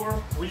live is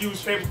over, we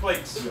use paper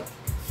plates. Yeah.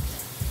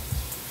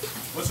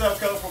 What's up,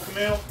 Colorful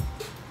Camille?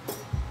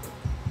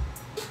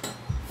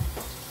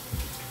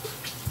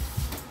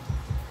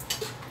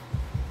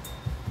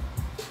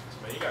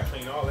 Man, you gotta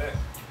clean all that.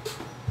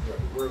 Yeah,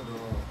 where's the,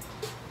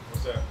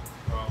 What's that?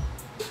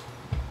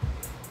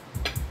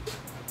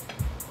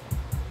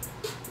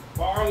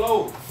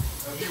 Barlow.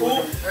 that's you Pull,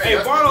 with them- hey,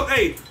 that's Barlow,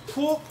 hey,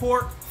 pulled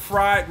pork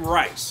fried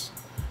rice.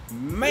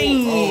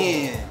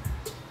 Man.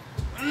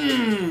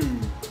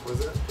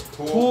 Was it?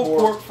 Pulled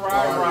pork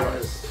fried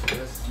rice.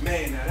 Yes.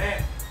 Man, now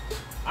that,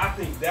 I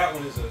think that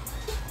one is a,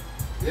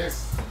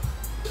 Yes.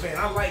 man,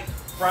 I like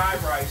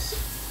fried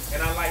rice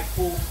and I like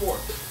pulled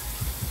pork.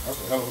 That's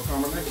a hell of a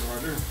combination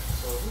right there.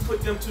 So if we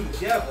put them two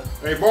together.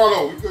 Hey,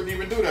 Barlow, we couldn't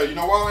even do that. You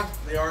know why?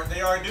 They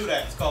already do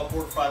that. It's called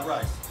pork fried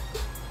rice.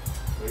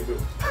 They do.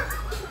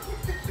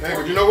 Hey,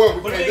 but you know what?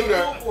 We But can't it do ain't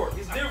that. pulled pork.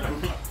 It's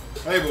different.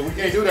 Hey, but we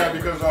can't do that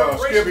because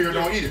Skip here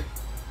don't eat it.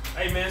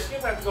 Hey man,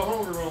 Skip have to go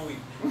hungry one week.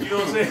 You know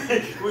what I'm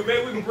saying?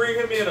 Maybe we can bring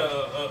him in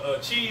a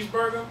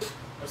cheeseburger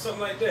or something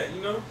like that,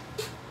 you know?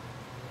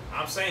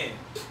 I'm saying.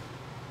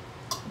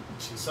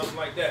 Something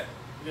like that.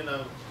 You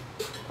know,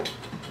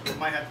 they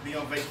might have to be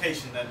on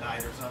vacation that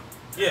night or something.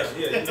 Yeah,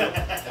 you know.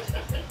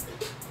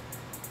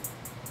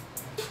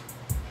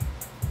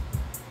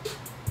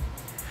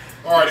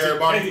 All right,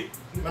 everybody. Hey,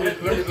 Let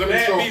me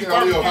show beef Khalil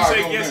barbecue how it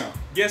say, goes down.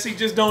 guess he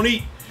just don't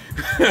eat.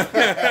 Hey,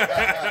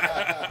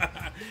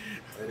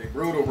 they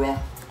brutal, bro.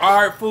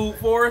 All right, food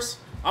for us.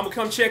 I'm gonna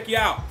come check you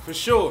out for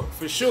sure,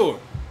 for sure.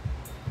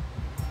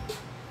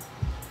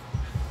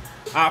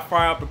 I'll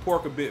fry up the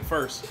pork a bit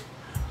first.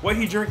 What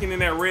he drinking in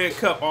that red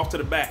cup off to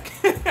the back?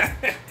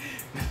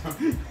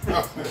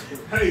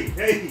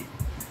 Hey.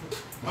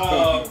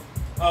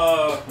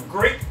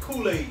 Grape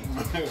Kool-Aid.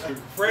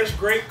 Fresh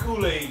grape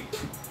Kool-Aid.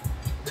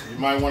 You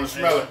might want to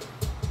smell it.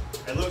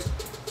 It looks.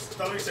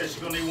 Tommy said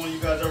she's gonna need one of you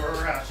guys over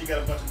her house. She got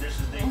a bunch of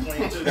dishes they ain't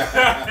clean too.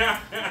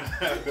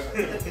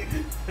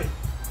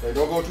 Hey,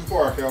 don't go too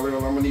far, Khalil.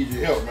 I'm gonna need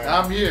your help, man.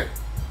 I'm here.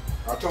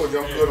 I told you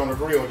I'm good on the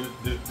grill.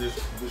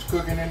 This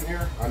cooking in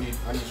here, I need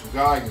some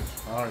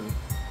guidance. All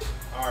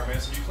right, man.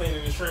 So you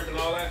cleaning the shrimp and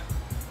all that?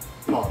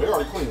 No, they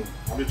already clean.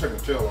 I'm just taking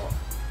the tail off.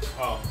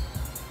 Oh.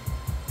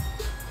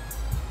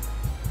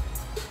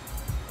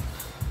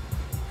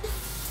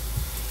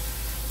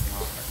 All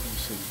right, let me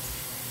see.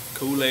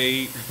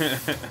 Kool-Aid.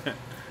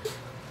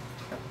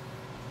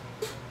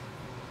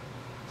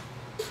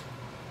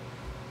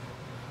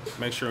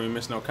 Make sure we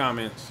miss no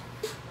comments.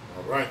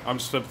 All right. I'm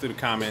just flipping through the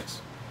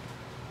comments.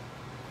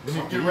 You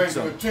need to get ready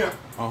to attempt.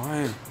 Oh, I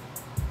am.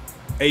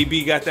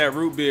 AB got that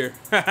root beer.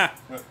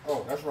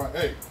 Oh, that's right.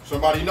 Hey,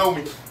 somebody know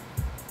me.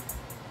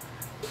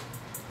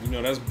 You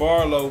know, that's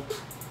Barlow.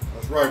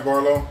 That's right,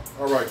 Barlow.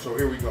 All right, so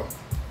here we go.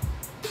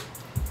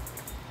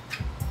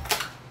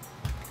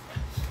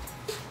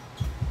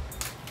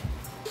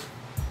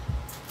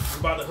 I'm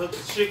about to hook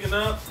the chicken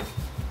up.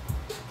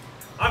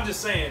 I'm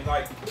just saying,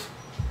 like,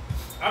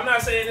 I'm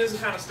not saying this is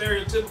kind of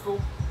stereotypical,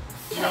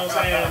 you know what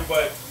I'm saying?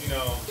 But, you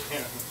know,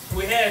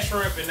 we had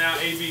shrimp and now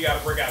AB got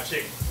to break out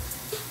chicken.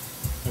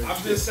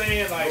 I'm just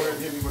saying, like, Go ahead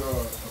and hit me with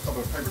a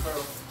couple of paper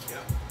towels.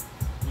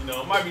 you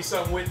know, it might be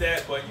something with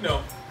that, but, you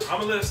know, I'm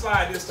going to let it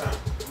slide this time.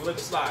 I'm going to let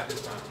it slide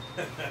this time.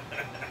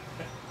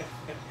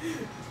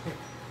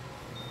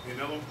 You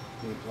know?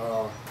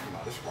 No,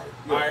 this is right.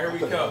 All right, here we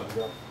go.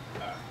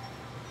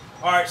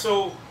 All right,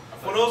 so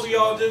for those of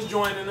y'all just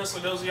joining us, or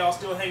those of y'all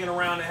still hanging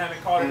around and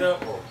haven't caught it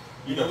up,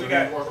 you know,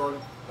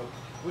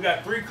 we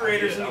got 3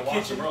 creators in the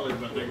kitchen,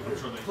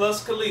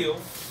 plus Khalil.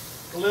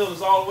 Khalil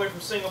is all the way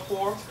from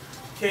Singapore.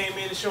 Came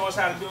in to show us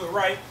how to do it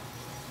right.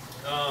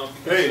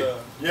 Hey,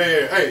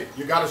 hey,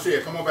 you gotta see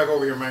it. Come on back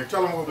over here, man.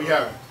 Tell them what we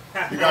having.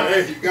 You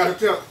gotta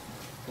tell.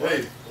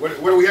 Hey, what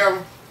are we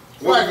having?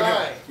 What we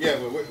having? Yeah,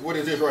 but what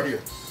is this right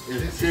here?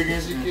 Is it chicken?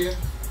 Chicken.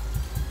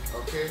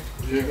 Okay.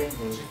 Chicken.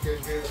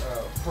 Chicken,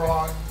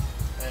 prawn,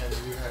 and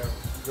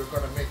you're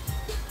gonna make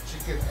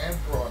chicken and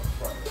prawn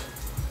fried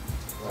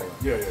rice.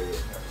 Yeah.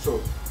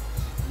 So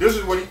this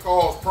is what he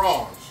calls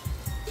prawns.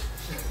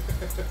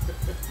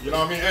 You know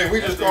what I mean? Hey,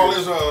 we just call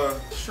this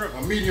shrimp,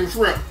 a medium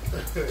shrimp.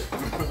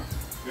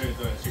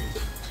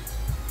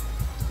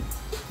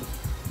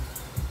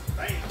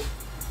 Bam.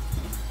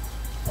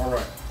 All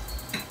right.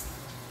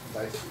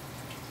 Nice.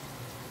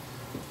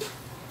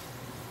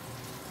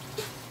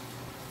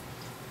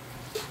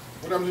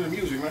 What happens to the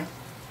music, man?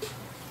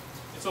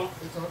 It's on.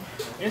 It's on.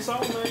 It's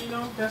on, man, you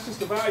know, that's just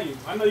the value.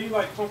 I know you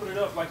like pumping it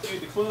up like you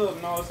at the club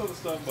and all this other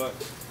stuff, but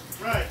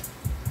Right.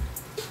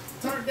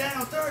 Turn it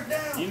down, turn it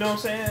down. you know what I'm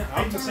saying?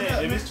 I'm just turn it saying,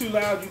 up, if man. it's too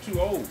loud, you're too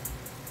old.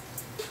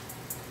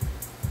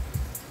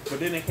 But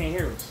then they can't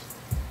hear us.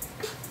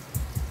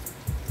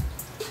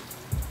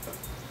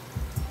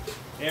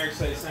 Eric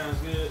said it sounds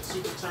good.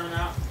 Super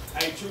turnout.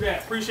 Hey, true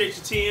that. Appreciate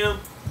you, TM.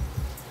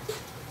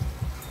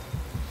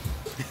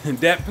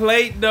 That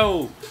plate,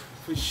 though,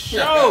 for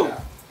sure.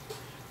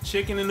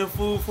 Chicken in the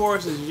food for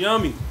us is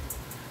yummy.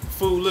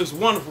 Food looks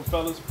wonderful,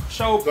 fellas.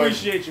 Sure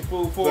appreciate your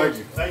food for us.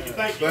 Thank you.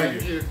 Thank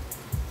you.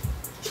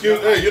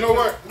 Excuse, hey, you know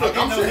what? Look,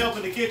 I'm I'm no saying, help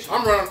in the kitchen.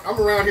 I'm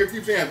around here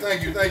keep saying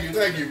thank you,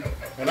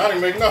 and I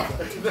didn't make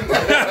nothing.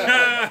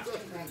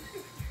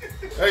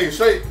 Hey,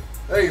 say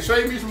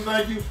me some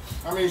thank yous.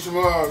 I mean some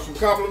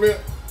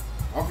compliment.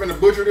 I'm finna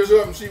butcher this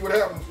up and see what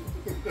happens.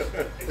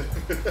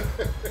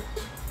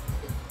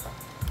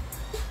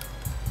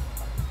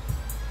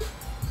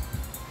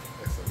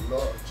 It's a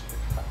large.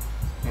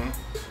 Hmm?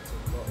 It's a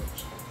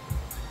large.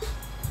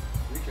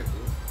 We can do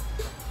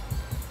it.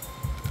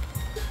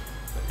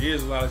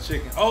 Here's a lot of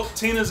chicken. Oh,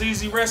 Tina's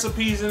Easy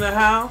Recipes in the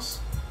house.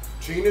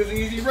 Tina's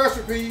Easy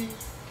Recipes.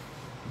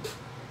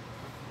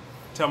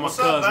 Tell my What's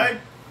cousin. up, babe?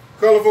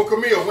 Colorful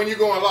Camille, when you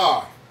going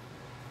live?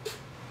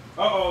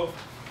 Uh-oh.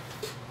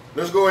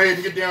 Let's go ahead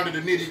and get down to the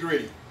nitty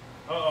gritty.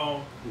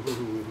 Uh-oh.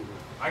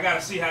 I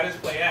gotta see how this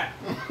play out.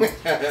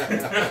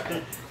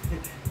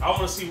 I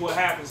wanna see what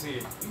happens here.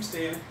 You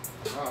standing?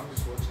 No, I'm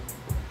just watching.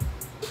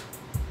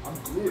 I'm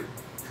good.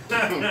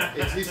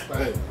 It's his time.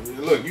 Hey,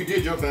 look, you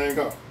did your thing,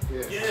 go.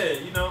 Yes. Yeah,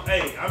 you know,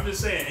 hey, I'm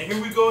just saying. And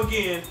here we go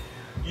again.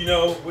 You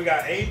know, we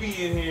got AB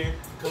in here.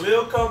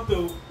 Khalil come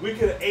through. We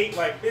could have ate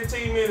like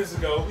 15 minutes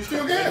ago. You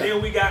still And can.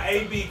 then we got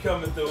AB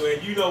coming through.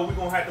 And you know, we're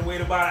going to have to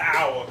wait about an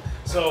hour.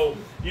 So,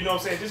 you know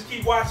what I'm saying? Just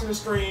keep watching the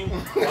stream.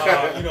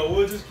 You know,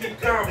 we'll just keep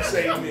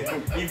conversating.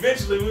 And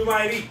eventually, we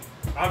might eat.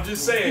 I'm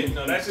just saying, you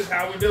know, that's just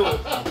how we do it.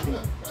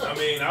 I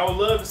mean, I would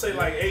love to say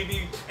like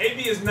AB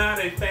is not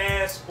a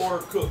fast or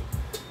cook.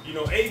 You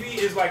know, AB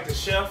is like the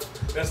chef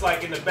that's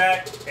like in the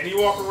back, and he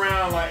walk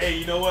around like, hey,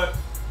 you know what?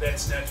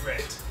 That's not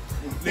right.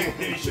 Let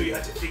me show you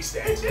how to fix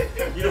that.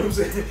 You know what I'm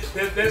saying?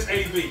 That's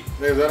AB.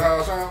 Is that how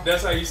it sounds?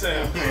 That's how you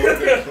sound.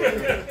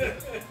 Okay.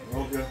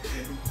 Okay.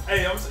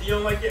 Hey, you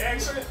don't like your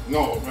accent?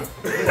 No, man.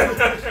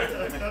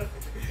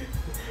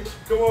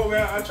 Come on,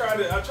 man. I try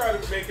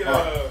to make it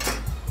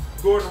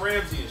Gordon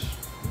Ramsay-ish.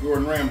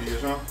 Gordon Ramsay,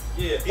 huh?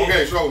 Yeah.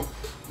 Okay, so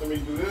let me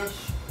do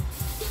this.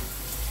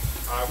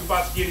 All right, we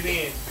about to get it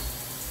in.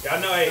 Y'all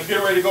know, hey, Let's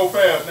get ready to go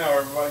fast now,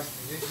 everybody.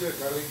 It's good,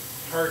 Khalil.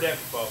 heard that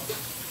before.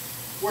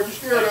 What you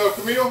scared of,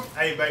 Camille?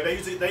 Hey,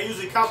 babe, they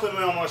usually compliment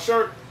me on my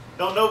shirt.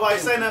 Don't nobody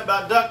say nothing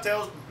about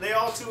DuckTales. They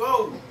all too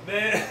old.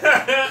 Man,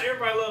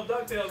 everybody love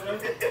DuckTales, man.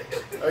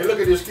 Hey, look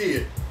at this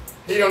kid.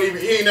 He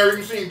ain't never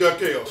even seen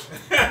DuckTales.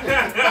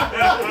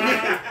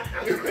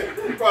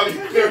 He probably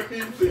never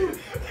even seen it.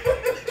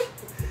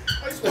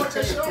 I used to watch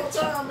that show all the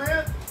time,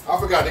 man. I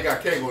forgot they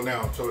got cable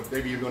now, so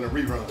they be doing a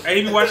rerun.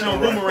 Hey, he be watching on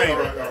Boomerang. All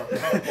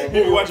right.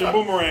 He be watching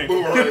Boomerang.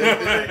 Boomerang.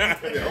 Yeah,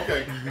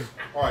 okay.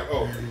 All right.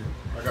 Oh,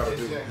 I gotta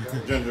do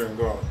ginger and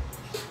garlic.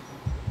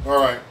 All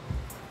right.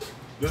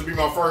 This will be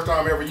my first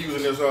time ever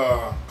using this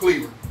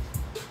cleaver.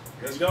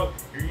 Let's go.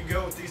 Here you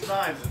go with these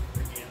knives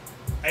again.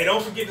 Hey,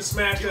 don't forget to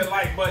smash that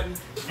like button.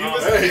 Give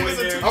us a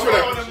I'm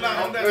tutorial gonna-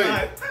 on that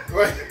knife.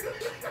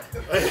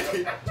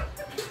 Hey,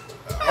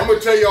 I'm gonna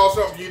tell y'all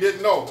something you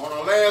didn't know. On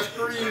our last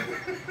stream,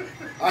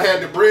 I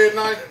had the bread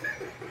knife,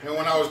 and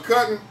when I was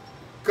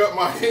cut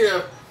my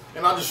hair,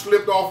 and I just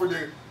slipped off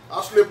the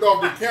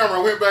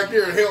camera, went back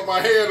there and held my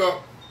head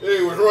up.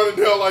 It was running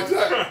down like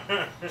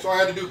that. So I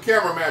had to do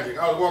camera magic.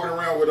 I was walking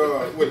around with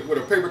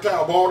a paper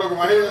towel balled over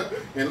my head,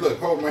 and look,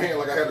 holding my hand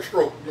like I had a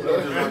stroke. You know,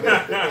 just like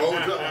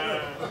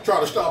that.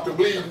 Trying to stop the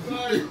bleeding.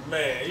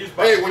 Man, he's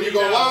Hey, when you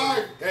go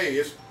live, hey,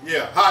 it's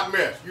hot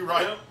mess. You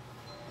right. Yep.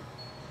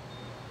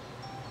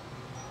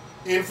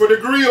 In for the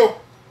grill.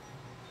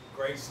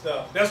 Great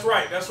stuff. That's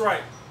right. That's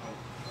right.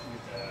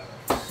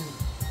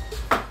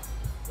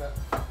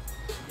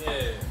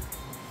 Yeah.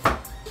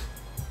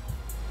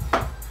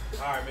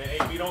 All right, man.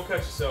 AB, don't cut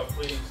yourself,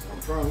 please.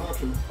 I'm trying not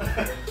to.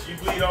 You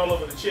bleed all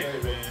over the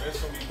chicken, man. That's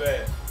gonna be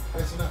bad.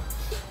 That's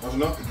enough. That's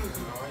enough.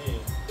 Oh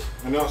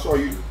yeah. And then I saw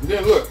you. And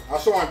then look, I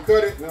saw him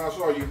cut it. And then I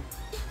saw you.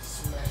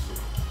 Smash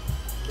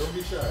it. Don't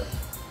be shy.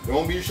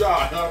 Don't be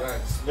shy. Huh?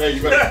 Right. Hey,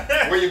 you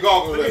better. Where your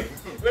goggles at?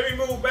 Let me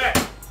move back.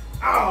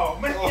 Oh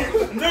man, Oh.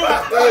 knew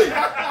it.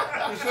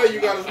 Hey, you say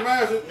you gotta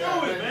smash it. Do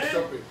it, man.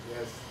 Chop it.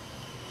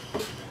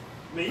 Yes.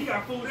 Man, you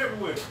got food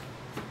everywhere,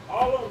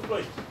 all over the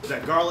place. Is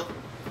that garlic?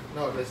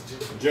 No, that's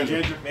ginger.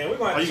 Ginger. Ginger? Man, we're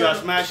gonna Oh, have you to gotta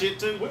turn. smash it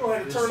too? We're gonna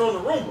have to turn on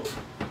the Roomba.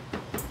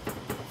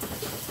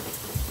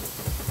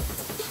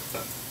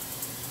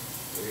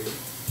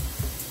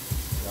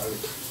 Garlic.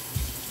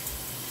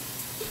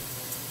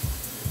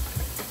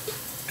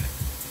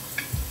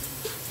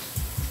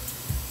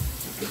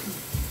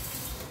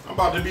 I'm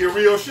about to be a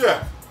real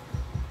chef.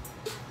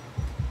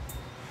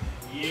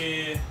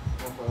 Yeah.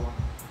 One by one.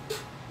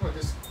 No,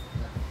 just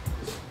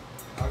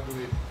I'll do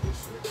it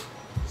this way.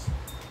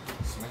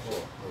 Just smash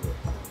it.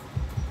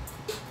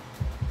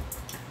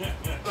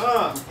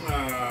 Ah,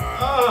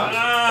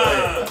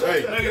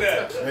 Hey, look at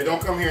that. hey,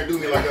 don't come here and do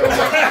me like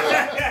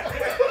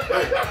that.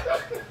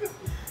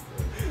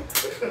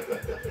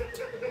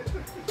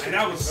 And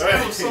that was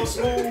so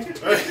smooth.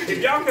 If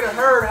y'all could have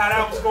heard how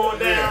that was going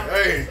down,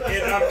 Hey,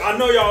 and I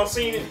know y'all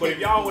seen it, but if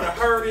y'all would have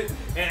heard it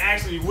and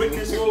actually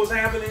witnessed what was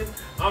happening,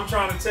 I'm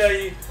trying to tell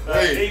you,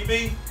 Hey.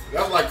 AB,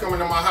 that's like coming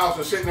to my house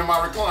and sitting in my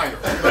recliner.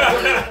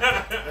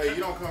 Hey, you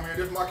don't come here.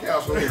 This is my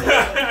castle.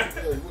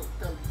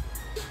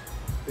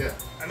 Yeah.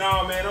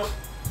 no man,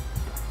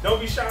 don't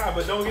be shy,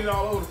 but don't get it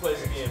all over the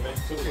place again, man.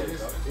 Okay,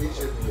 this is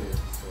Asian way.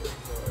 So it's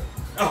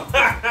Oh,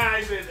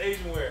 he says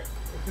Asian wear.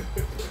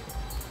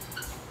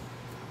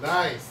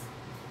 alright. Nice.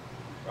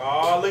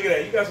 Oh, look at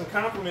that. You got some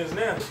compliments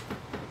now.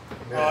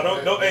 Yeah,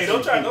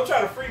 Don't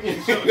try to freak me.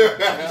 Just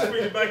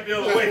bring it back the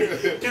other way.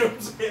 You know what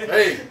I'm saying?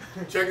 Hey,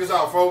 check this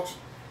out, folks.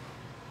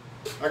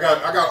 I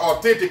got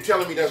authentic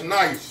telling me that's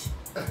nice.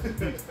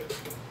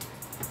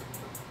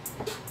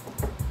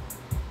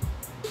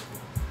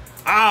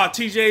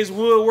 TJ's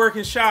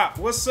Woodworking Shop.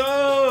 What's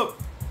up?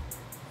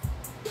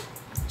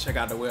 Check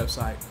out the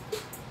website.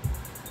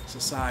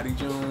 Society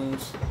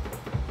Jones.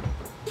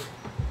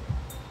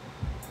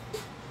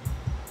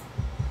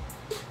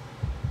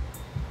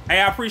 Hey,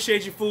 I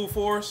appreciate your food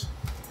for us.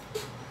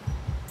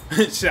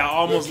 Shit, I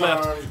almost Good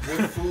left. times,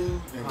 good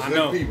food, and I good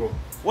know. people.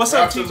 What's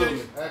up, Absolutely.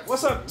 TJ?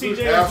 What's up, TJ's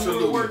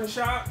Absolutely. Woodworking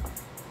Shop?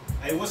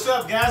 Hey, what's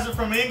up, guys? Are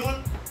from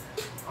England?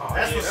 Oh,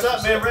 That's yeah, what's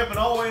up, man. Repping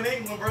all the way in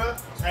England, bro.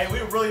 Hey, we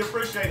really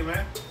appreciate it,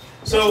 man.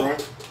 So,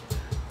 That's right.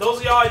 those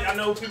of y'all, I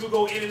know people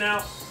go in and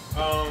out.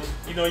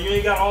 You know, you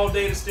ain't got all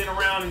day to stand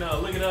around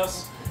and look at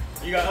us.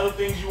 You got other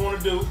things you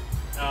want to do,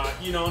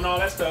 you know, and all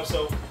that stuff.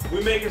 So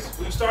we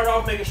started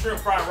off making shrimp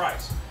fried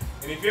rice.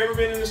 And if you ever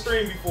been in the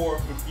stream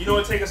before, you know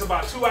it takes us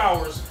about 2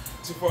 hours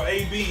for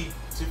AB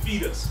to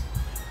feed us.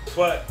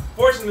 But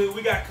fortunately,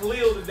 we got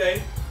Khalil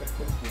today.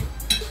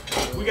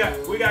 We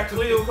got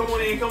Khalil. Come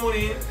on in.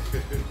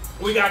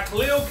 We got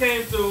Khalil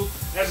came through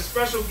as a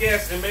special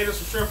guest and made us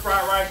some shrimp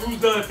fried rice. We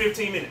was done in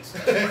 15 minutes.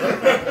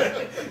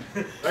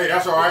 Hey,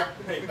 that's all right.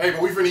 Hey,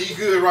 but we finna eat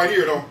good right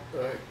here, though.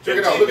 Check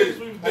it out. Look at it.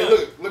 Hey,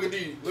 look at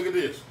these. Look at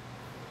this.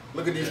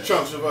 Look at these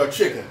chunks of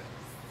chicken.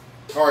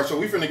 All right, so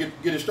we finna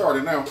get it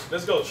started now.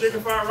 Let's go.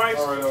 Chicken fried rice.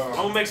 All right, I'm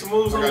gonna make some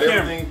moves on the I got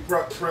camera. everything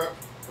prep.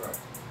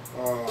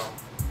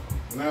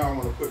 Now I'm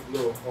gonna put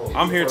little.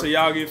 I'm here till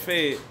y'all get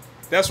fed.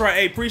 That's right.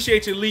 Hey,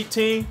 appreciate your elite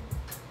team.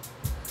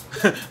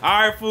 All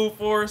right, food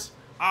for us.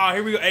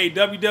 Here we go. Hey,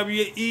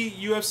 WWE,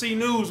 UFC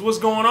news. What's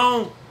going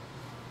on?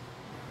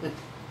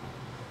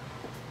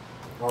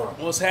 All right.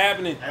 What's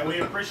happening? And we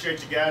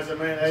appreciate you guys, man.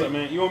 What's Hey, up,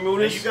 man? You want me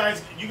with hey,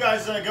 this? you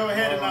guys go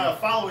ahead and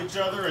follow each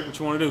other and What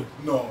you want to do?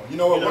 No, you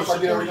know what? You know, Once I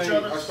get support each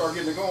everything, other. I start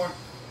getting it going.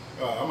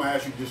 I'm gonna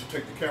ask you just to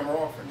take the camera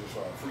off and just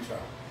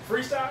freestyle.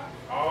 Freestyle?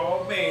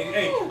 Oh, man.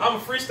 Hey, I'm a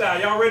freestyle.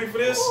 Y'all ready for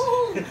this?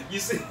 You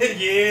see?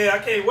 Yeah, I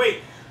can't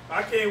wait.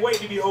 I can't wait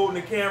to be holding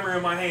the camera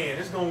in my hand.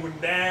 It's going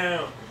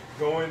down.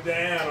 Going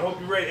down. I hope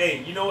you're ready.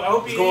 Hey, you know, I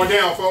hope you It's going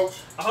down,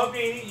 folks. I hope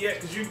you ain't eat yet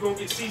because you're going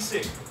to get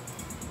seasick.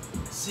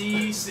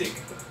 Seasick.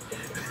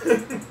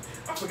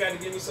 I forgot to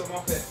give me something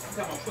off that. I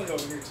got my plate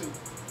over here, too.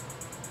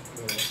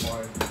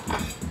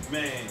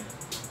 Man.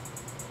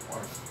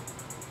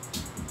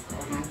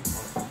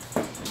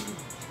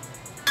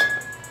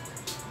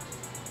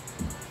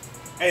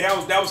 Hey,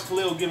 that was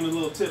Khalil giving a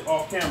little tip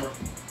off camera.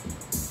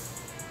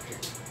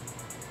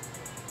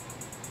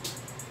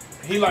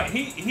 He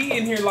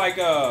in here like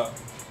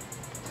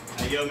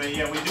hey, yo, man,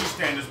 yeah, we do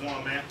stand as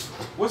one, man.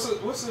 what's the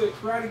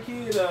Karate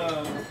Kid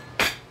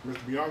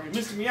Mr. Miyagi.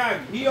 Mr.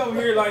 Miyagi. He over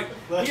here like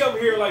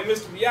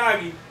Mr.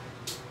 Miyagi.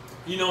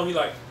 You know, he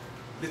like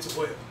little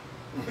boy.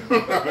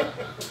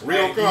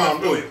 Real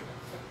calm, dude.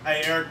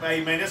 Hey, Eric,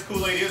 hey, man, this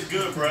Kool-Aid is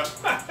good, bro.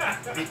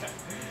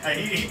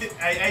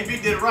 AB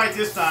did it right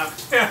this time.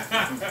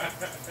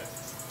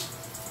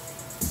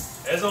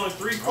 There's only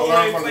 3 I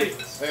Kool-Aid learned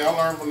flavors. Hey, I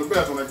learned from the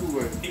best on that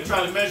Kool-Aid. He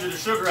tried to measure the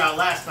sugar out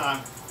last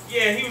time.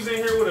 Yeah, he was in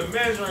here with a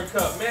measuring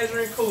cup,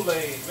 measuring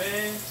Kool-Aid,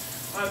 man.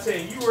 I tell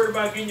you, you worried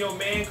about getting your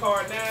man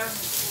card now?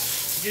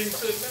 Getting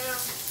took now?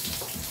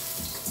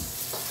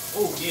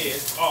 Oh, yeah.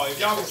 Oh, if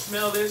y'all can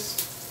smell this,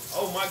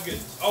 oh my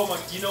goodness. Oh my,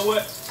 you know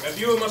what? If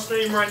you're in my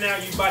stream right now,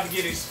 you about to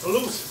get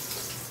exclusive.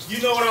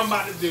 You know what I'm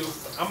about to do.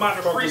 I'm about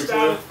to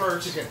freestyle it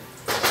first. Chicken.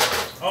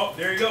 Oh,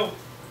 there you go.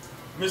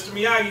 Mr.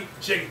 Miyagi,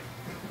 chicken.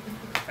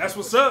 That's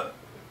what's up.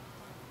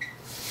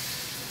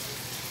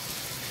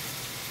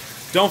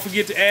 Don't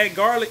forget to add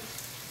garlic.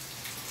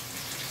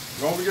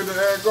 Don't forget to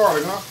add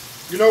garlic, huh?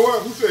 You know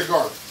what? Who said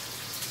garlic?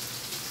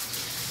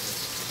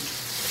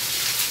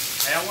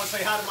 Hey, I want to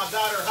say hi to my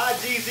daughter. Hi,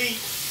 GZ.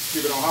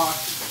 Keep it on high.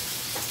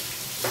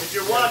 If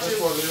you're watching,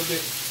 Just for a little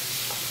bit.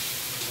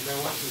 And then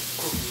once it's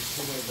cooked, you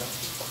put it down.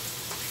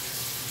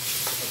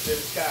 That's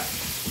it, Scott.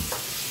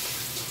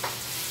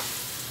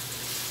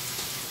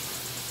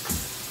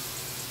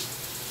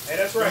 Hey,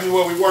 that's This right. is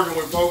what we're working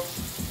with, folks.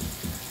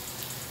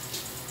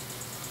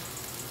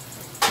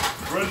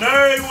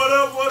 Renee, what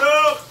up, what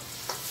up?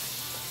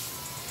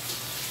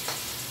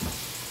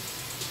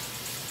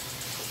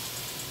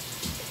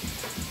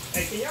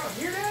 Hey, can y'all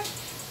hear that?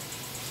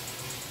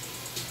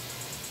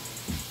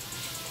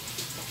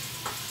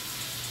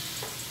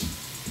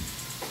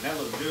 that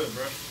looks good,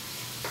 bro.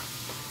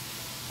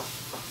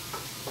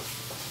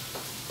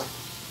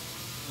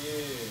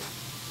 Yeah.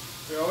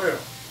 Hell yeah.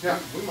 Yeah,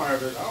 we might have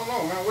to. I don't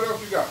know, man. What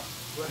else you got?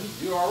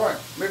 You all right?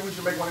 Maybe we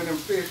should make one of them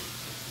fish.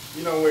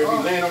 You know, where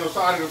he laying on the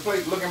side of the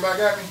plate looking back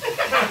at me. You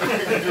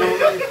know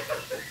what I mean?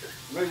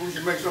 Maybe we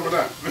should make some of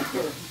that.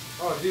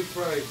 Oh, deep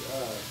fried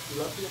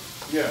tilapia?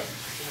 Yeah.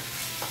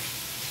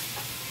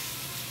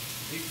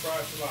 Deep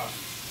fried tilapia.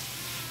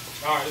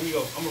 All right, let me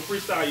go. I'm gonna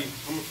freestyle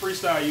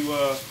you.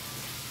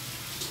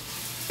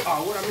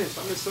 Oh, what I missed?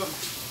 I missed something.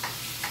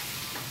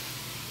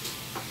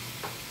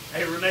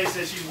 Hey, Renee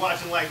says she's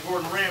watching like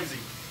Gordon Ramsay.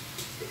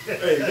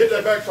 Hey, get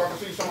that back so I can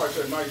see somebody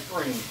said nice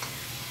stream.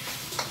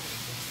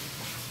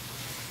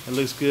 It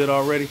looks good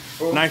already.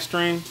 Oh. Nice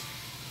stream.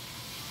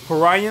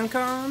 Pariah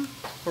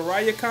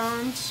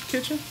Khan's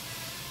kitchen.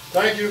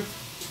 Thank you.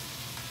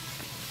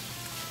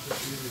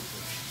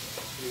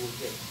 It will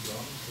get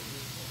done.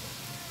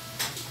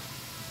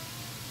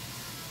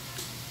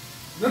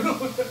 No.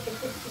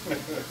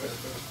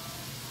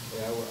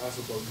 Yeah, I will ask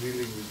about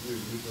grilling with you.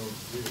 You know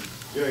grilling.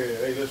 Yeah.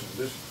 Hey,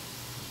 listen.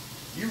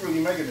 You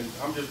really making it.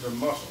 I'm just a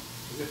muscle.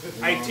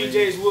 Hey,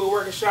 TJ's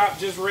Woodworking Shop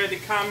just read the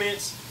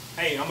comments.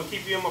 Hey, I'm gonna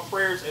keep you in my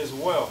prayers as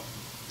well.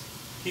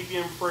 Keep you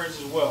in my prayers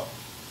as well.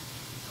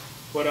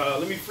 But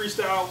let me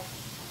freestyle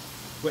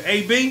with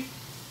AB.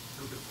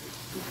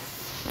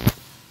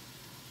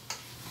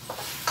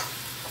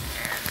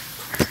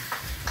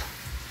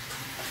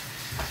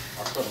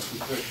 I'll cut them too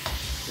quick.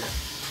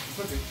 It's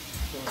okay.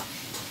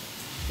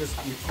 Just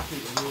you cook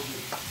it a little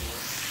bit.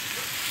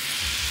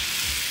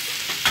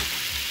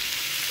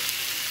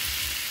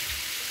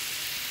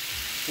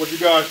 What you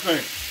guys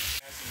think?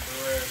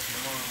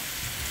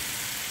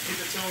 Keep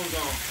the tunes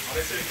on. Oh,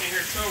 they said they can't hear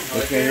the tunes.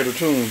 They can't hear the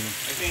tunes.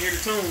 They can't hear the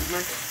tunes,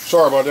 man.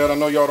 Sorry about that. I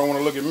know y'all don't want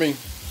to look at me.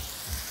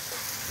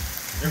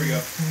 There we go.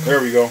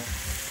 There we go.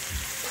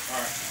 All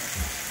right.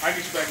 I'll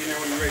get you back in there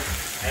when you're ready.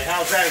 Hey,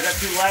 how's that? Is that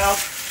too loud?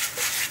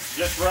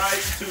 Just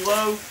right? Too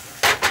low?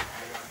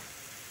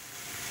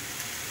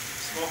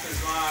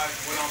 Smokin's live.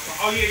 Went on.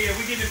 Oh, yeah.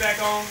 We getting it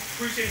back on.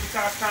 Appreciate the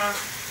top time.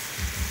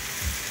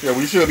 Yeah,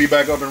 we should be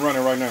back up and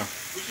running right now.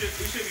 We should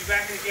be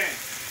back in the game.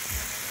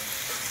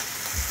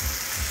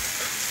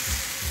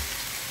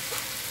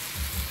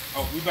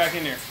 Oh, we back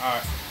in there. All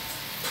right.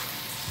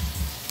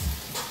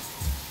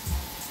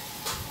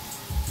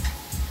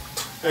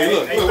 Hey,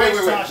 look, wait.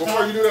 Tosh,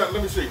 Before you do that,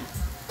 let me see.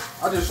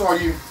 I just saw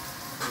you.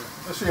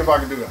 Let's see if I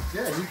can do that.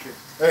 Yeah, you can.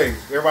 Hey,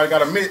 everybody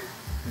got a mitt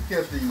to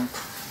catch these.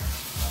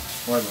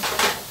 Wait a minute.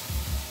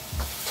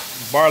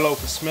 Barlow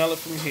can smell it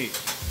from here.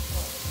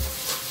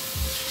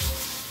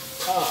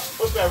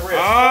 What's that wrist?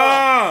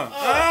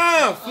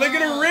 Flick of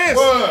the wrist.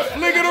 What?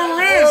 Flick of the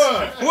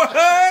wrist. What?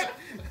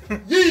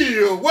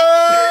 Yeah,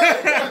 what?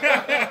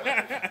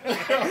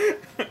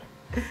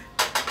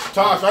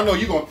 Tosh, I know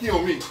you gonna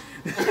kill me.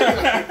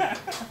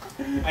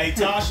 Hey,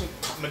 Tosh,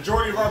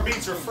 majority of our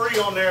beats are free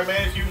on there,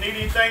 man. If you need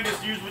anything,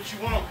 just use what you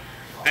want.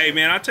 Hey,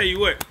 man, I tell you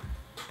what.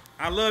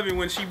 I love it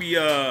when she be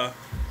in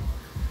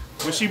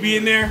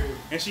there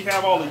and she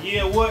have all the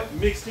yeah what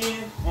mixed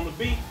in on the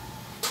beat.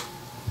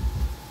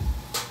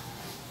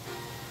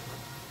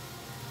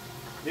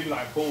 They be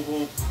like boom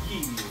boom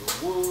yeah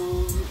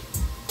what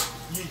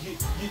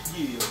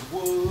yeah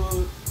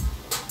what.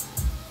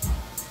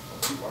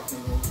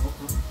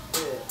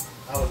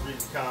 Yeah, I was reading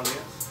the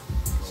comments.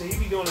 So he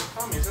be doing his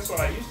comments. That's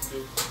what I used to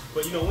do.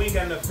 But you know we ain't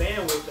got enough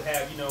bandwidth to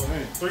have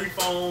 3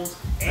 phones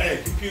and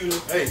a computer.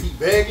 Hey, he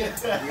begging.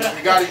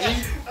 You gotta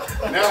eat.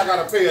 Now I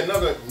gotta pay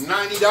another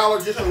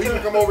 $90 just so he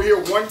can come over here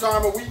one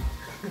time a week.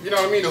 You know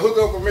what I mean? To hook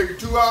up for maybe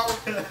 2 hours.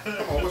 Come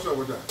on, what's up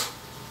with that?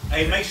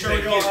 Hey, make sure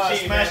you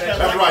smash that That's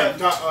like right,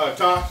 button.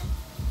 Tosh.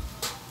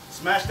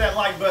 Smash that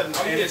like button.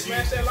 Oh, And yeah, if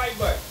smash that like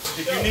button.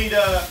 If you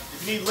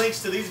need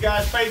links to these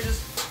guys'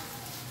 pages,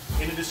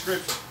 in the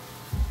description.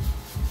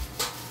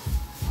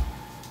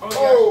 Oh,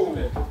 Oh.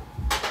 yeah.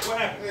 What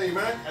happened? Hey,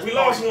 man. We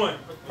lost one.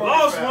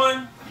 Lost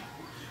one.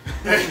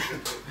 Hey,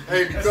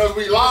 because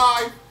we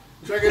live,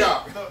 check it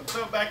out.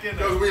 Throw it back in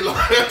there. Because we live.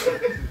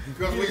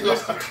 Because we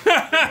live.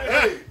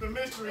 Hey, The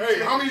mystery. hey,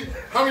 how many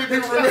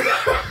people remember?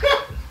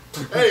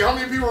 Hey, how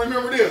many people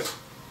remember this?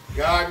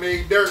 God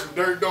made dirt, and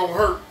dirt don't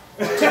hurt.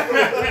 5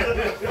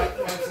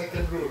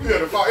 second rule. Yeah,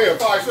 the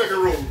 5-second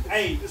rule.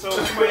 Hey, so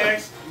somebody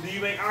asked, do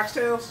you make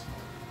oxtails?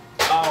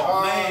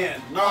 Oh,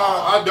 man. No,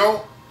 I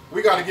don't.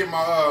 We got to get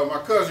my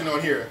cousin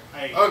on here.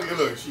 Hey. Ugly,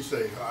 look, she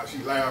say, she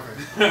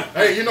laughing.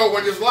 Hey, you know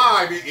when it's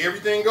live,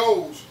 everything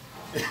goes.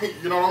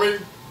 You know what I mean?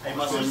 Hey,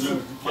 my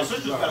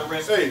sister's got a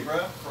recipe, Hey. bro,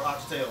 for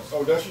oxtails.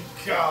 Oh, does she?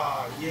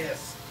 God,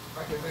 yes.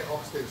 I can make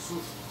oxtail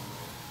soup.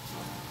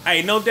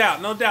 Hey, no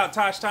doubt,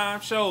 Tosh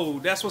Time Show.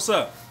 That's what's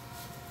up.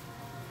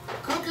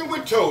 Cooking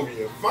with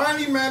Tovia.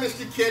 Finally managed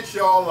to catch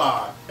y'all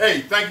live.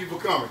 Hey, thank you for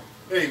coming.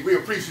 Hey, we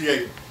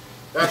appreciate it.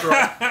 That's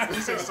right.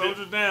 He said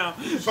soldier down.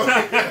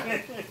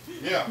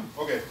 Yeah,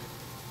 okay.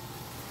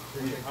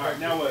 All right,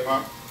 now what?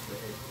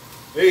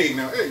 Hey,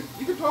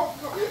 you can talk.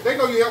 They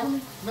know you helping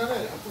me. No, I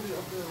put it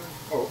up there.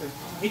 Oh, okay.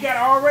 He got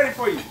it all ready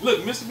for you.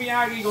 Look, Mr.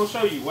 Miyagi gonna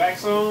show you.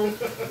 Wax on,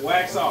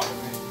 wax off.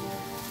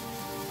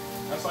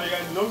 That's all you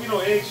gotta do. Don't get no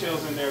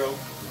eggshells in there though.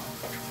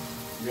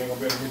 You ain't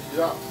gonna better mix it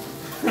up.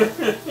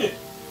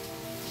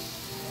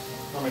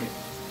 How many?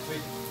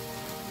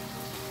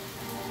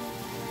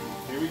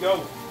 Here we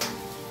go.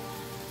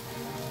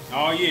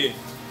 Oh yeah.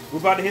 We're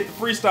about to hit the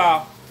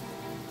freestyle.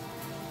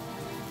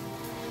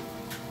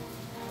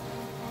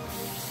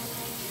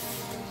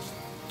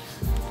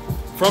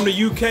 From the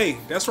UK.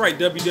 That's right,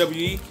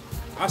 WWE.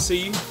 I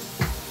see you.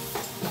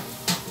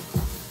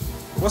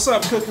 What's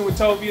up, Cooking with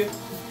Tovia?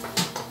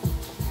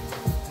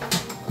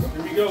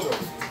 Here we go.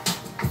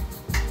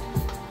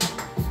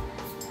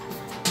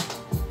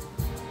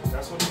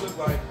 That's what it looked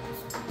like.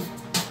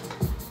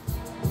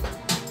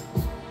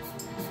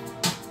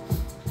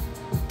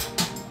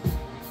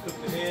 Cook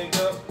the egg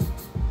up.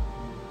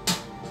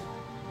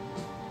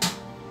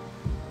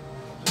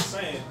 Just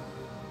saying.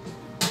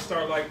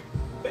 Start like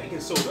Baking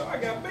soda. I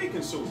got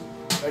baking soda.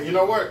 Hey, you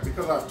know what?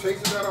 Because I've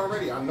tasted that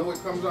already, I know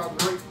it comes out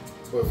great.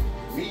 But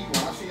me, when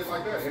I see it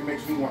like that, it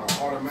makes me want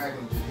to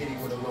automatically just hit it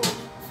with a little.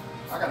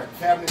 I got a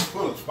cabinet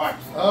full of spice.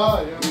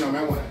 Oh, yeah. You know,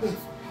 man, when I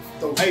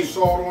throw some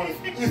salt on it.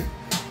 You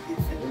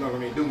know what I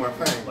mean? Do my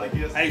thing. Like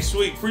this. Hey,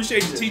 sweet.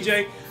 Appreciate you,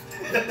 TJ.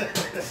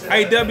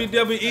 Hey,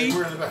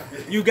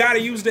 WWE. You gotta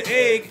use the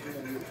egg.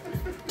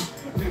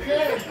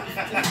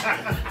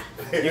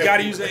 You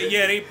gotta use that.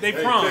 Yeah, they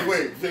prawns.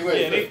 Wait.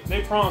 Yeah,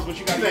 they prawns, but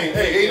you gotta.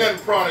 Hey, ain't nothing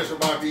prawn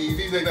about these.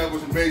 These ain't nothing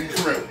but some baby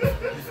shrimp.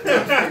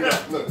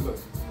 Look.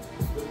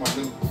 This is my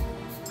new.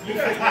 You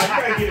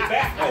gotta get it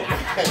back. Oh, you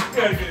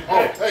gotta get it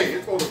back. Oh, hey,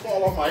 it's supposed to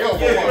fall off my elbow.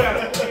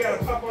 Yeah, you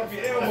gotta pop off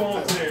your elbow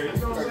onto there. You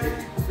know what I'm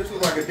saying? This is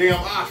like a damn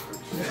ostrich.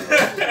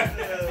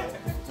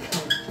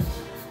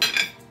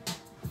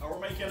 We're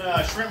making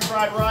shrimp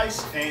fried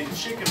rice and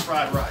chicken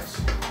fried rice.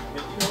 You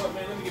know what,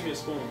 man? Let me give me a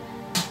spoon.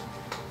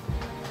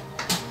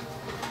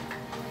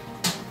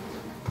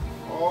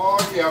 Oh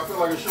yeah, I feel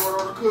like a short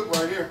order cook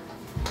right here.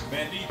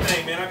 Man, do you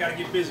think, man? I gotta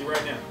get busy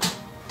right now.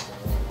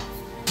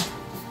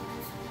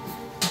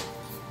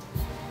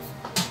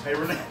 Hey,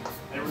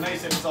 Renee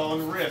said it's all on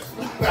the wrist.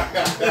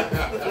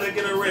 Click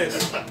and a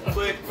wrist.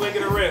 Click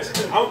and a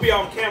wrist. I'm gonna be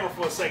on camera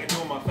for a second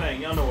doing my thing.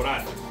 Y'all know what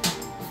I do.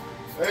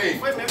 Hey,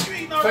 Wait, man, you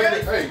eating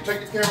already?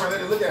 take the camera and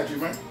let it look at you,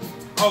 man.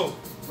 Oh,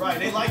 Right,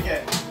 they like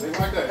that. They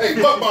like that. Hey,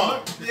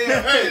 mukbang.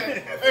 Yeah.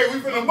 Hey, we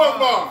finna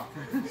mukbang.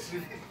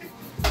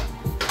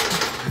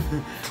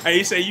 hey,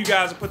 he said you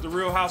guys will put the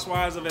Real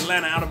Housewives of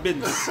Atlanta out of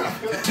business.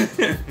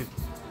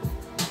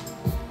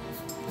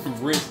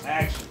 Wrist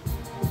action.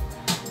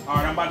 All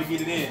right, I'm about to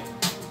get it in.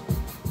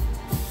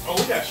 Oh,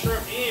 we got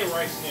shrimp and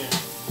rice in there.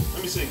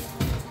 Let me see.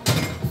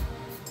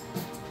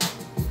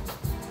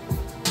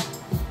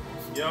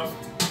 Yup.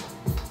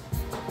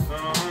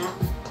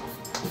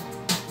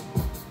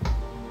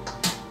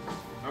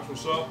 That's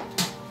what's up.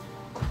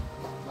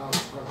 Now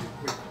it's gonna be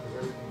quick because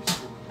everything's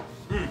cooked.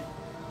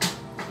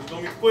 It's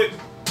gonna be quick.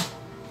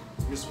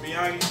 Mr.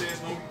 Miyagi says it's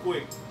gonna be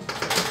quick.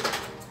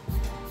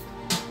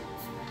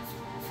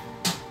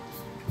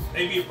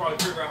 AB will probably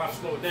figure out how to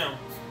slow it down.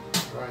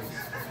 Right.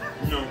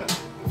 You know,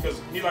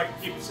 because he like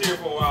to keep us here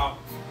for a while.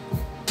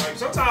 Like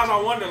sometimes I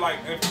wonder, like,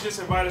 if he just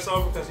invite us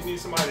over because he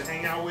needs somebody to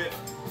hang out with,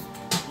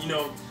 you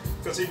know,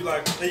 because he'd be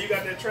like, hey, you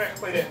got that track?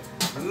 Play that.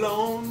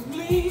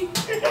 Lonely,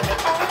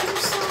 I'm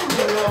so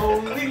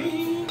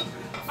lonely.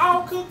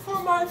 I'll cook for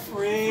my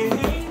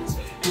friends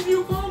if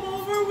you come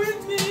over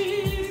with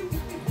me.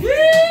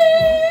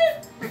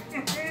 Yeah.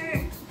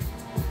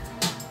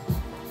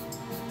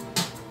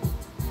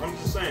 I'm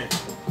just saying.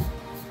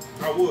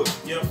 I would.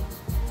 Yep.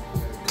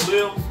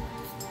 Khalil.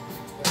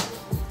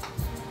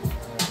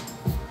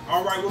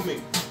 All right with me.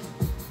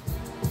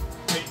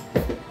 Hey.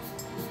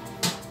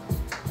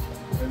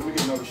 Hey, let me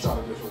get another shot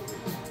of this over here.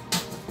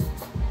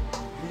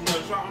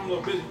 Another shot? I'm a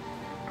little busy.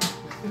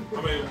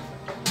 I mean,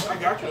 I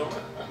got you though.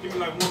 Give me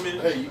like 1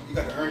 minute. Hey, you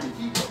got to earn your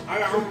keep. I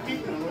got home to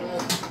keep.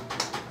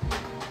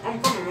 I'm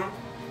coming, man.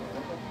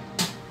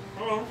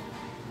 Hold on.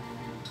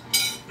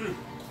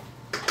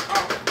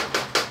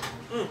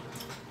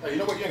 Hey, you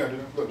know what? You ain't got to do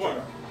that. Look, What? check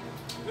it out.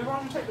 Then why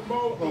don't you take the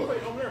bowl and put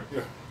it over there?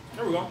 Yeah.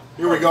 There we go.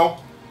 Here we go.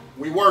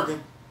 We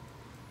working.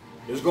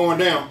 It's going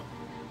down.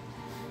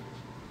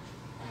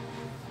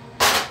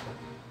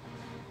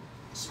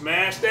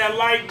 Smash that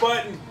like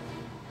button.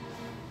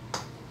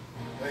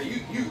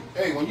 Hey,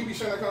 hey, when you be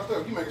saying that kind of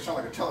stuff, you make it sound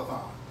like a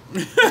telethon.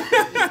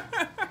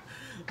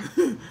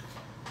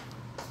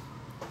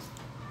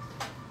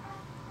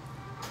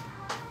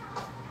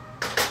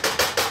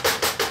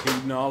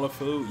 Eating all the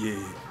food,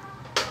 yeah.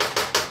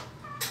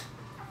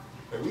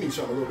 Hey, we need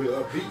something a little bit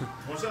upbeat.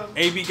 What's up?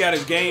 AB got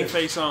his game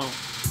face on.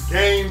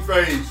 Game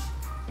face.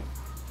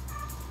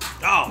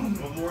 Oh.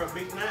 One more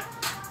upbeat than that?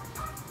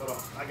 Hold on,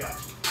 I got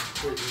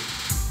you. Wait.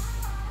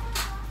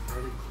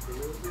 Ready to cook a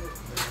little bit?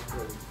 Then I'm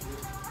ready.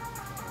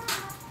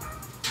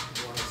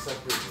 You want to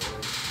separate it,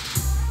 right?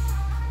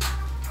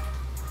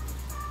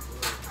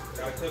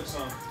 Gotta cook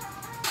some.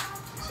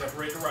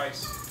 Separate the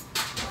rice.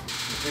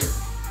 Here.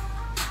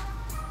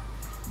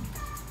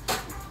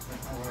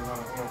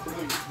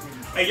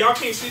 Hey, y'all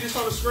can't see this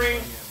on the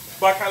screen,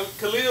 but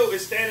Khalil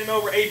is standing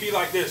over AB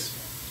like this.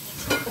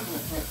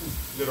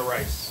 Little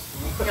rice.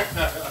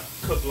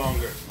 Cook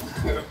longer.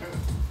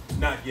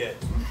 Not yet.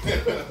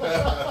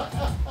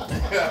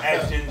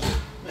 Add ginger.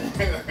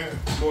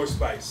 More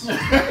spice.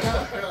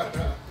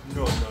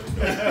 No.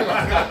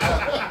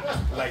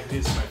 Like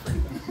this, my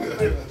friend.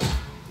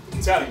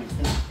 I'm telling you.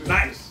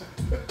 Nice.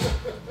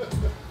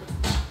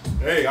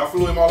 Hey, I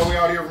flew him all the way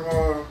out here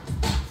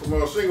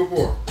from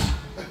Singapore.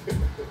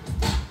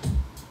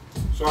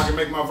 So I can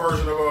make my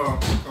version of,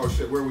 oh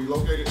shit, where we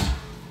located?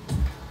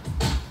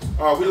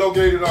 We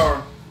located,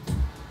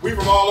 we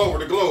from all over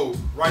the globe.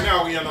 Right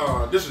now we in,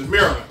 this is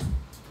Maryland.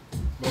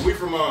 But we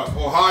from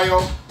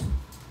Ohio,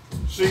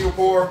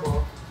 Singapore,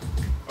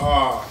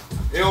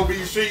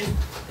 LBC,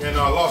 and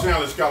Los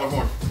Angeles,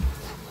 California.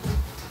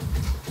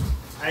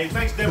 Hey,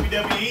 thanks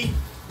WWE.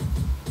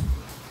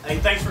 Hey,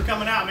 thanks for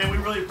coming out, man. We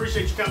really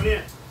appreciate you coming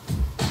in.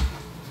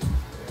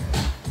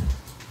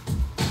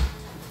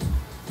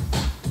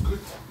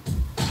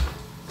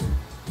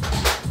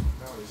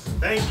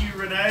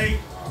 Hey,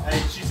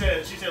 she said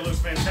it looks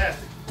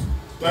fantastic.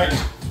 Thank you.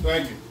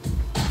 Thank you.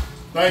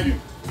 Thank you.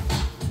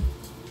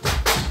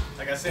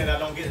 Like I said, I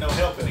don't get no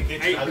help in the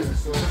kitchen.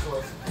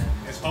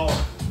 It's hard.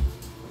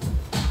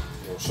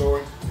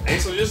 Sorry. Hey,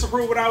 so just to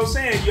prove what I was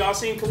saying, y'all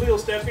seen Khalil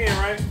step in,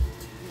 right?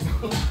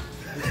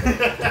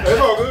 It's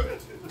all good.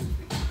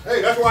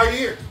 Hey, that's why you're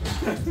here.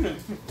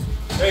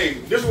 Hey,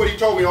 this is what he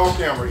told me off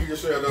camera. He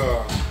just said,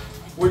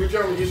 what did you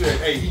tell me? He said,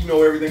 hey, he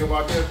know everything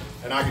about this,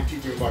 and I can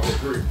teach him about that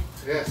grill.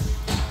 Yes.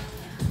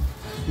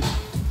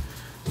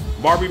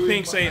 Barbie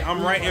Pink say,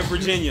 I'm right in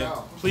Virginia.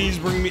 Please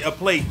bring me a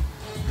plate.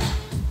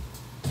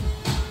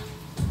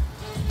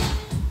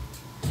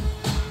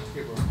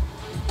 Okay, bro.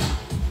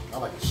 I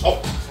like it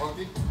salt.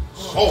 Salty?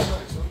 Salt.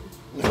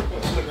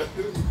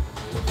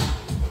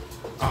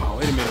 Oh,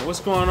 wait a minute.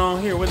 What's going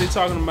on here? What are they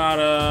talking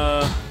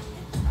about?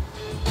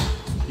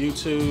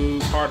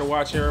 YouTube, hard to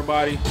watch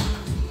everybody.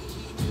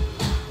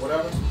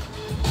 Whatever.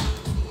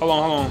 Hold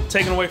on.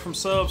 Taking away from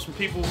subs from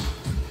people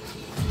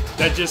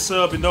that just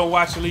sub and don't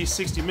watch at least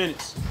 60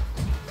 minutes.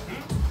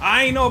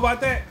 I ain't know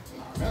about that.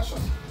 That's a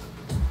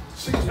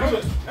That's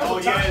a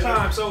tough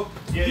time. So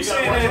Yeah, you you gotta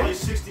saying watch that at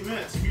least 60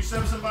 minutes. If you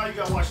sub somebody, you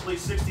gotta watch at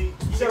least 60. You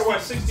gotta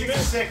watch 60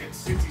 minutes?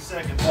 60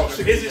 seconds. Oh, is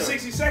it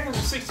 60 seconds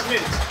or 60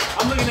 minutes?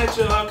 I'm looking at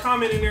your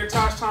comment in there,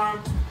 Tosh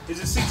Time. Is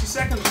it 60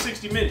 seconds or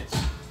 60 minutes?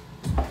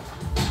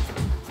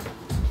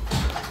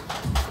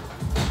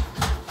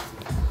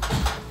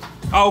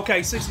 Oh,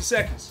 okay, 60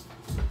 seconds.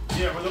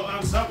 Yeah, but they'll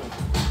unsub them.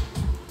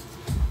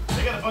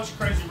 They got a bunch of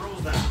crazy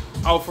rules now.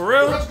 Oh, for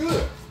real? That's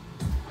good.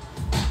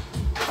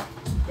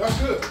 That's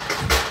good.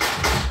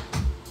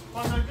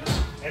 Why not good?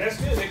 And that's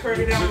good. They crack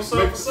it down on Make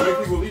sub for sub.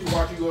 people at least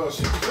watch you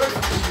 60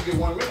 seconds. You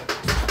get 1 minute.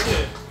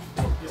 Yeah.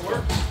 It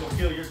works. It's gonna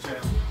kill your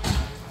channel.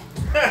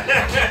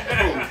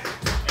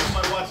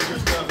 Everybody watching your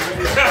stuff.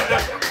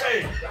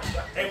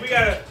 Hey, we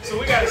got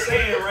a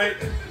saying, right?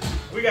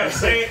 We got a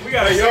saying.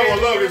 Hey, y'all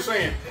gonna love this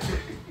saying.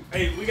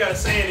 Hey, we got a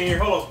saying in here.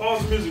 Hold on,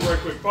 pause the music right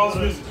quick. Pause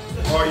the music.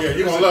 Oh yeah,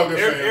 you're gonna love this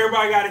saying.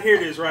 Everybody got to hear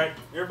this, right?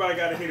 Everybody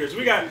got to hear this.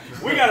 We got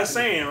a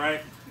saying,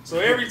 right? So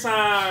every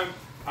time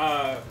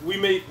we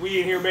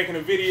in here making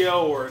a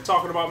video or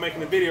talking about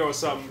making a video or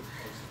something,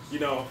 you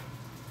know,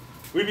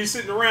 we be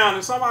sitting around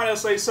and somebody will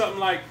say something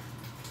like,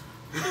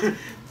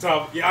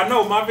 so, yeah, I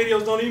know my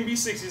videos don't even be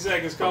 60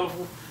 seconds,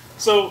 colorful.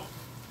 So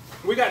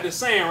we got this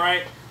saying,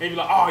 right? And you're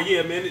like, oh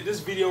yeah, man, this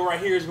video right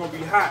here is gonna be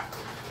hot.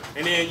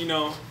 And then, you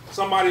know,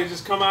 somebody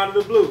just come out of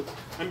the blue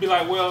and be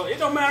like, well, it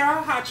don't matter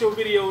how hot your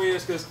video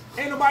is because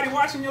ain't nobody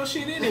watching your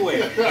shit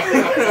anyway.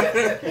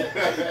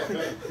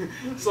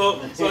 so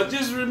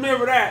just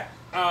remember that,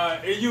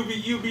 and you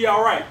be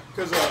all right.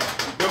 Because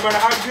no matter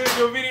how good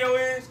your video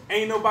is,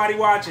 ain't nobody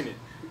watching it.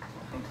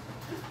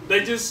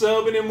 They just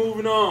subbing and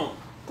moving on.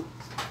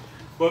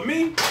 But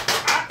me,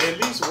 I at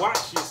least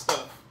watch your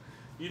stuff.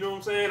 You know what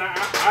I'm saying?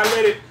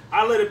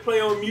 I let it play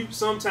on mute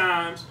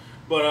sometimes.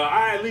 But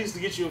I at least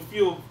get you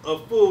a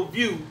full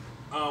view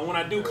when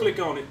I do click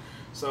on it.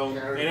 So,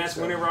 and that's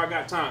whenever I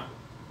got time.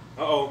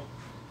 Uh-oh.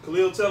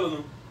 Khalil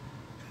telling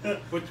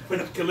them.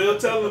 Khalil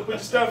telling them put your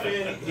stuff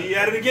in. He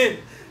at it again.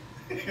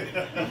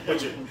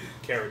 Put your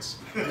carrots.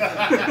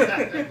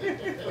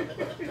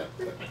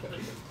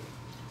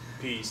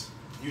 Peas.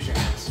 Use your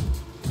hands.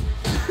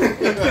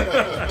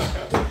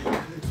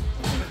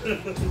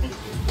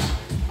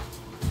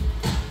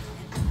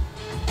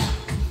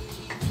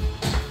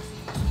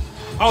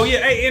 Oh yeah,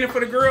 hey, in it for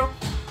the girl.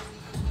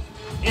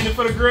 In it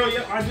for the girl,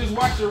 yeah, I just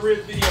watched a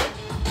rib video.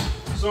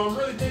 So I'm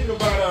really thinking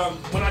about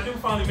when I do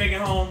finally make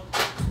it home.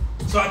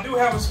 So I do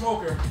have a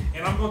smoker,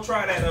 and I'm gonna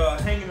try that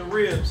hanging the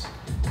ribs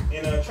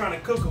and trying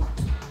to cook them,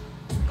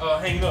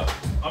 hanging up.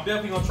 I'm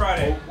definitely gonna try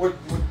that. What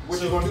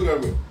you gonna do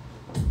that with?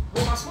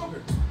 With my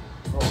smoker.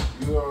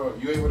 Oh,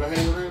 you able to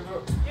hang the ribs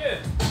up?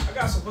 Yeah, I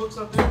got some hooks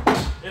up there.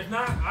 If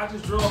not, I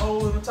just drill a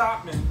hole in the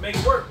top and make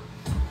it work.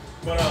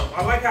 But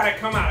I like how they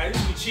come out. I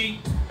usually cheat,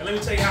 and let me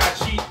tell you how I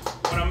cheat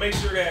when I make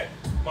sure that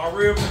my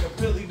ribs are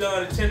completely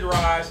done and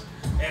tenderized,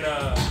 and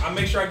I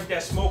make sure I get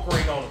that smoke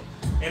ring on them.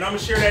 And I'm gonna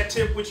share that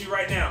tip with you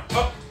right now.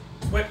 Oh,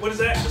 wait, what is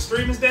that? The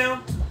stream is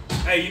down?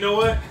 Hey, you know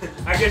what?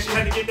 I guess you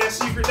had to get that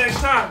secret next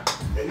time.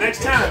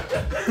 Next time.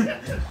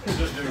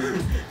 Just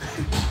do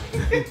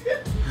it.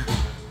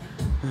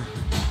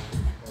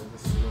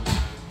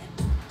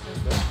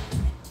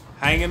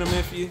 Hanging them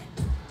if you.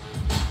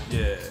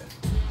 Yeah.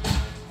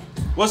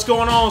 What's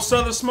going on,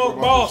 Southern Smoke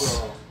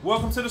Boss?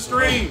 Welcome to the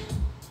stream.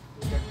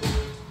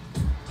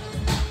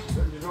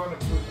 You don't want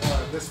to put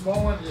the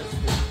small one, yes,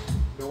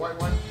 the white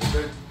one,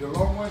 the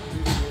long one,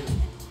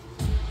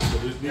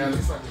 yeah,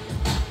 this one.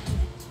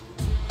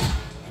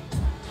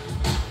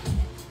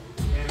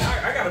 And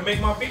I gotta make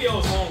my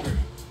videos longer.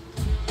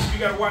 If you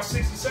gotta watch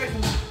 60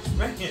 seconds,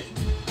 man,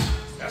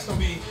 that's gonna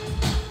be,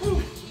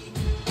 whew,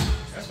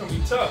 that's gonna be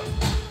tough.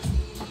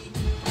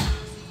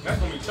 That's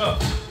gonna be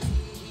tough.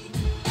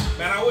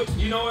 Man,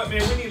 you know what,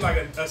 man? We need like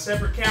a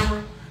separate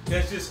camera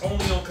that's just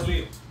only on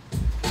Khalil.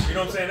 You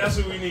know what I'm saying? That's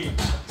what we need.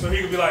 So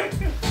he could be like,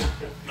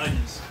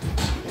 onions.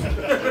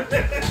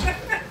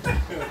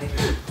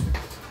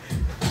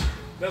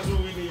 That's what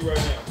we need right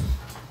now.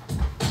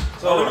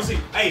 So let me see.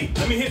 Hey,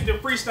 let me hit the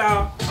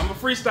freestyle. I'm gonna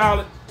freestyle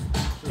it.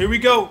 Here we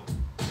go.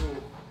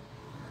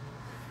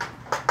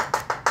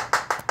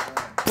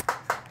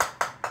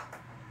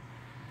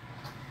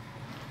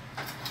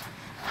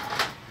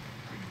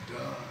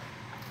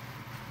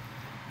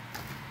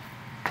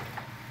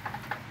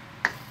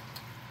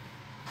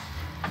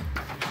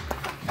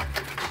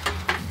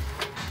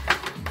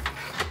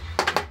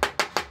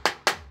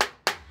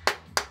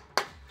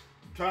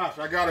 Tosh,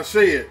 I gotta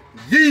say it.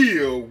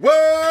 Yeah,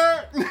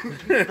 what?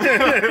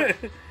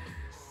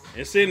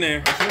 It's in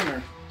there. It's in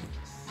there.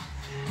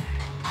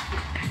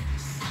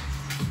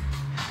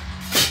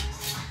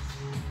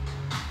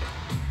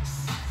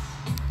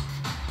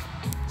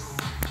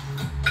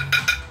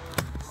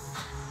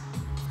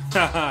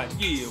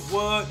 Yeah,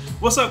 what?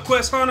 What's up,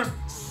 Quest Hunter?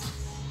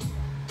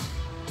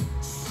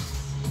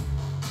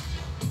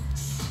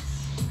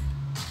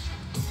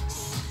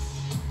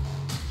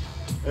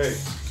 Hey,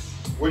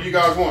 what do you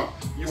guys want?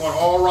 You want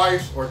all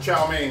rice or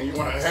chow mein? You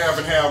want a half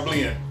and half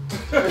blend?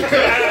 And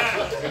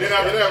then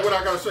after that, what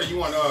I gotta say? You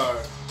want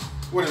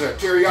what is that?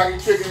 Teriyaki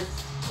chicken?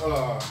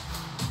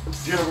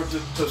 Jennifer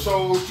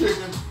Tussauds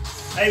chicken?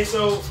 Hey,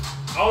 so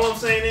all I'm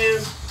saying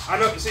is, I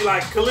know. See,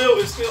 like Khalil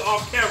is still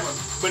off camera,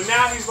 but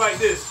now he's like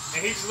this,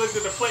 and he just looked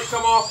at the plate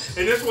come off,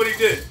 and this is what he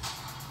did.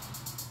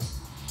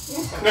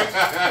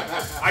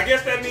 I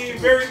guess that means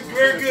very,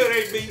 very good,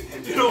 AB.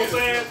 You know what I'm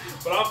saying?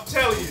 But I'm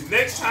telling you,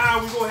 next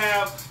time we're gonna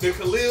have the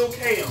Khalil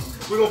cam.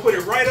 We're gonna put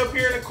it right up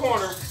here in the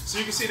corner so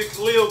you can see the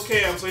Khalil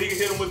cam, so he can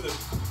hit him with the.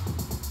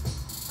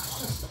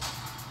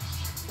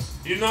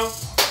 You know?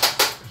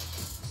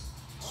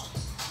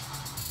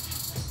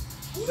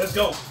 Let's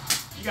go.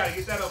 You gotta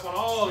get that up on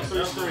all the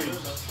 3 screens.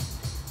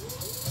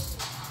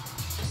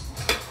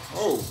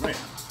 Oh man,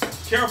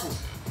 Careful.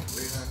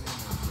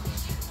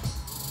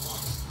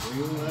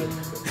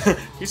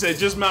 He said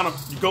just mount a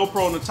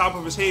GoPro on the top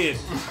of his head.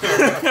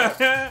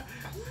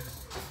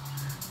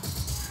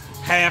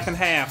 Half and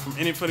half from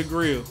In It for the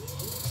Grill.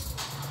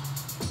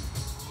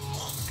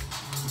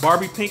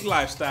 Barbie Pink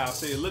Lifestyle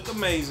said, look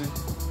amazing.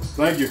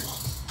 thank you.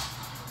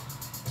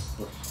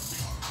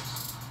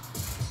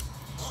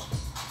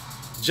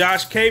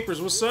 Josh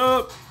Capers, what's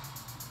up?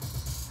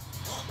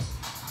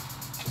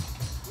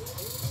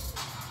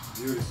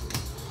 Beautiful.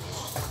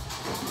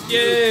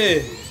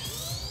 Yeah.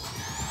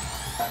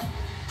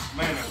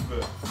 Man, that's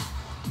good.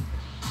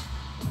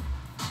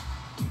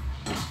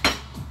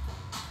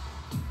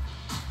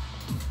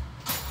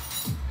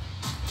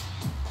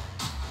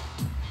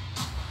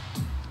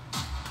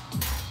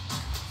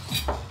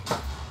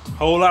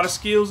 Whole lot of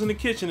skills in the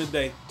kitchen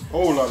today.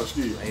 Whole lot of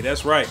skill. Hey,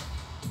 that's right.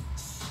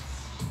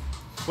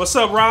 What's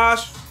up,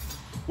 Raj?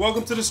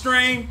 Welcome to the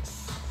stream.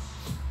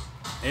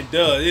 It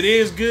does. It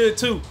is good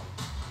too.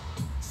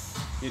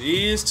 It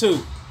is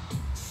too.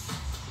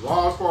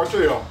 Raj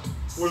Bartel,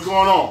 what's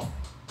going on?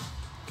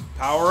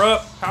 Power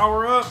up,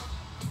 power up.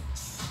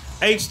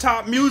 H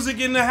Top Music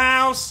in the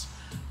house.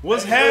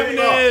 What's happening?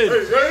 Hey,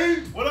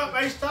 hey. What up,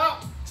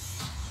 H-Top?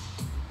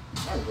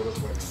 I can go this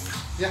way.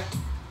 Yeah.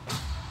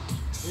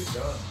 He's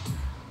done.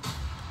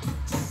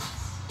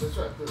 That's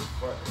right. This is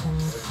fast.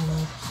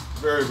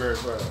 Very, very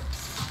fast.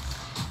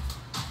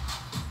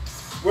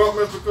 Well,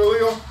 Mr.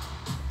 Khalil,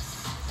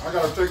 I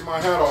gotta take my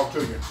hat off to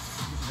you.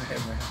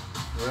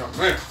 Yeah,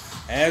 man.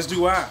 As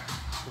do I.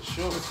 For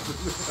sure.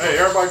 Hey,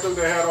 everybody took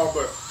their hat off,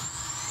 but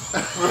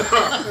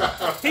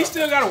He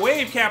still got a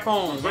wave cap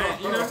on, man.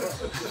 You know.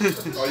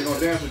 oh, you gonna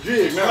dance a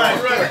jig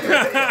now? Right.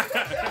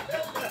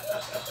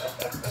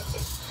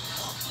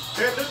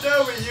 Hit the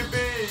WB.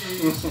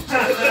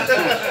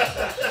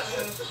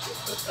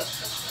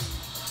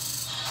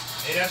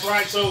 Hey, that's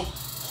right. So,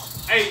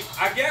 hey,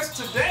 I guess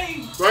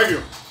today Thank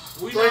you.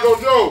 we Tango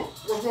Joe,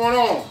 what's going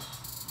on?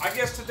 I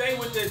guess today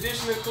with the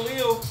addition of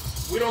Khalil,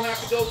 we don't have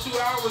to go 2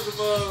 hours of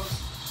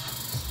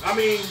I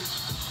mean,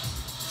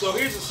 so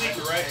here's the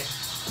secret, right?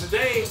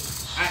 Today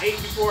I ate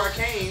before I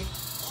came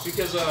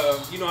because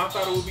you know, I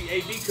thought it would be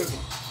AB cooking.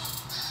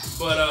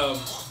 But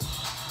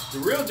the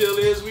real deal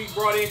is we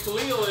brought in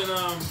Khalil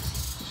and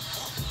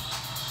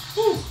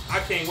whew, I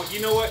can't wait.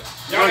 You know what?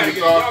 Y'all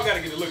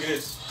gotta get a look at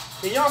this.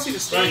 Can y'all see the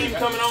steam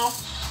coming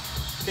off?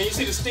 Can you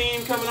see the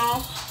steam coming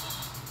off?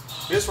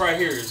 This right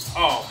here is,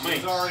 oh man.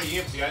 It's already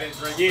empty. I didn't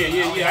drink.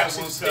 Yeah. I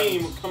see the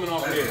steam coming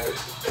off of there.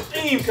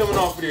 Steam coming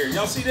off of there.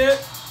 Y'all see that?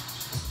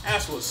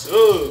 That's what's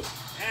up.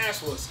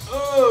 That's what's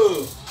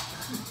up.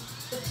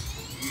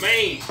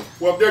 Man.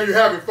 Well, there you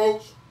have it,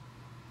 folks.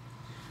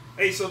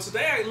 Hey, so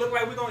today it look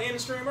like we're gonna end the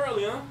stream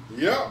early, huh?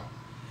 Yeah.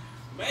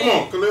 Man. Come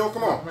on, Khalil,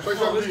 come on. Say Come on,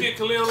 something let's to you. get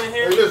Khalil in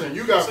here. Hey, listen,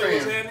 you got Say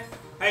what's fans. happening.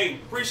 Hey,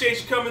 appreciate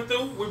you coming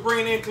through. We're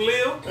bringing in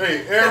Khalil.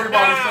 Hey,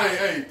 everybody say,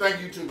 hey, thank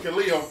you to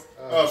Khalil,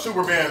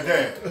 Superman's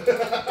dad.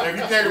 If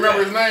you can't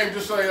remember his name,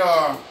 just say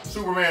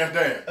Superman's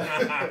dad.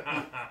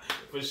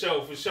 For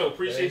sure, for sure.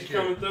 Appreciate Thank you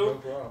coming you. through. No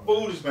problem.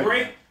 Food is Thank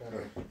great.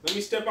 you. Let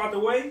me step out the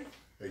way.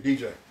 Hey,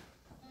 DJ.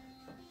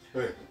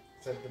 Hey,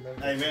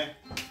 Sentimental. Hey, man.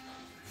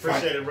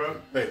 Appreciate it, bro.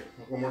 hey,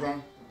 one more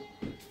time.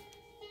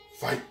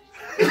 Fight.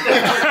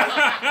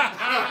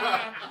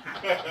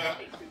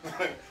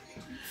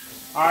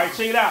 All right,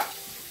 check it out.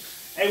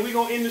 Hey, we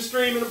gonna end the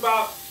stream in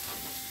about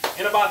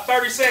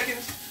 30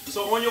 seconds.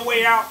 So on your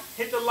way out,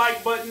 hit the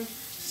like button,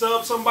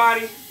 sub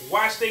somebody,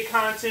 watch their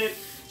content.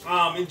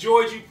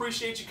 Enjoyed you,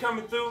 appreciate you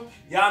coming through.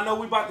 Y'all know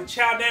we about to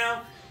chow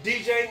down.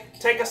 DJ,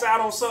 take us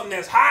out on something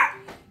that's hot.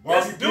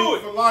 Let's do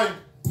it. For life.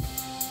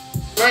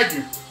 Thank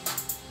you.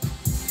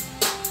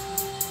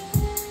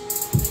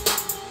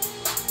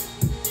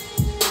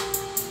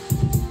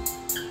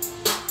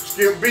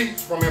 Skip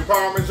Beats from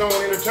Empowerment Zone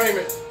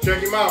Entertainment.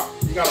 Check him out.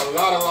 He got a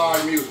lot of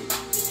live music.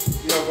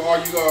 You know, for all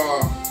you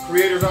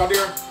creators out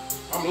there,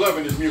 I'm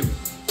loving this music.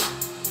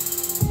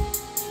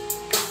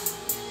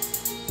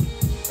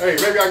 Hey,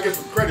 maybe I get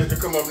some credits to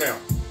come up now.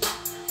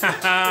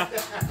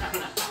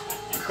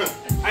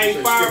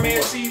 Hey,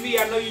 Fireman TV,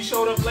 I know you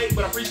showed up late,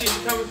 but I appreciate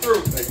you coming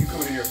through. Hey, you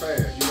coming in here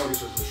fast. You know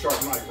this is a sharp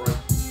knife, right?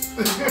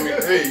 I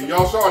mean, hey,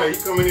 y'all saw that.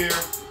 He coming in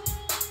here.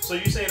 So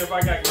you saying if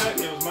I got cut,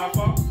 it was my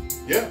fault?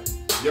 Yeah.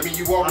 I mean,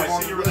 you walking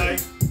on See you, Renee.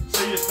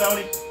 See you,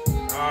 Stoney.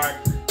 All right.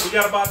 We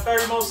got about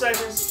 30 more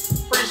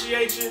seconds.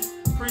 Appreciate you.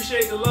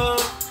 Appreciate the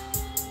love.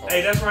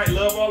 Hey, that's right.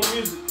 Love all the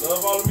music.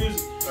 Love all the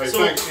music. Hey, so,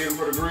 thanks, Ian,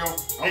 for the grill.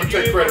 I'm going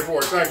to take credit for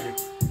it. Thank you.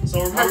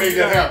 So remember, I made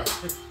that happen.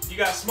 You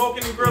got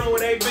Smokin and Grillin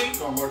with AB.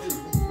 Talking about you.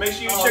 Make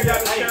sure you check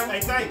out the channel.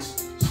 Hey,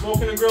 thanks.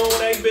 Smokin and Grillin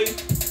with AB.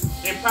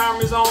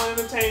 Empowerment Zone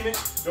Entertainment.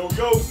 Go.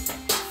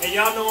 And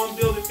y'all know I'm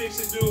building Fix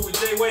It Do It with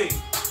Jay Wade.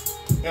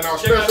 And our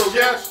special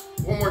guest,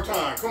 one more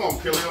time. Come on,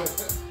 Khalil.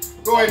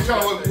 Go ahead and tell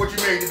them what you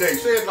made today.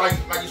 Say it like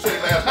you said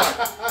it last night.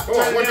 Come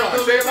on, one time.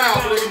 Say it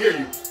loud so they can hear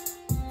you.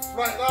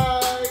 Fried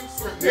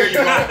rice. There you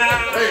go.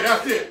 Hey,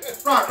 that's it.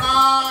 Fried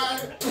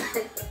rice.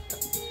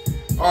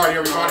 All right,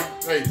 everybody.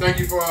 Hey, thank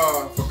you for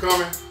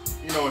coming,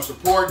 you know, and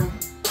supporting.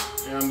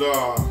 And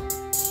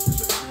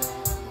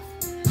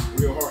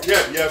real hard.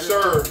 Yeah, yes,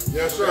 sir.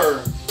 Yes,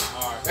 sir.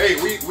 All right. Hey,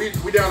 we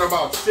down to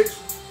about six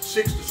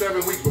to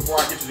 7 weeks before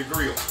I get to the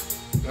grill.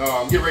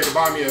 I'm getting ready to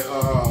buy me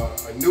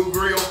a new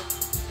grill.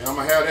 And I'm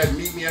going to have that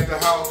meet me at the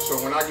house. So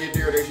when I get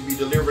there, they should be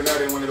delivering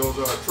that in one of those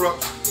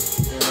trucks.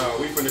 And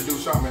we finna do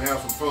something and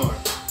have some fun.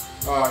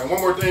 And one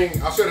more thing,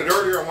 I said it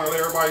earlier, I want to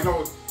let everybody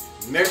know,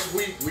 next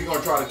week, we're going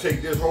to try to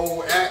take this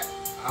whole act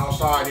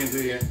outside into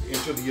the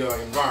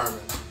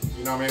environment.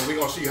 You know what I mean? We're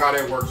going to see how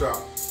that works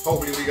out.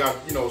 Hopefully we got,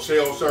 you know,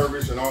 sales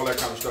service and all that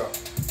kind of stuff.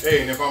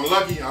 Hey, and if I'm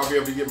lucky, I'll be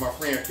able to get my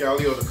friend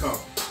Khalil to come.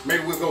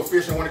 Maybe we'll go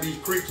fish in one of these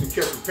creeks and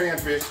catch some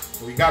panfish.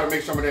 And we got to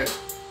make some of that.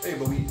 Hey,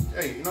 but you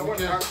know what?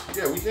 Yeah,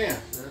 we can.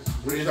 Yes.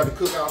 We just have to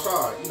cook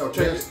outside. You know,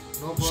 take it.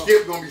 No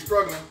Skip gonna be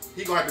struggling.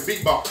 He gonna have to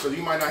beatbox because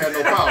he might not have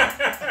no power.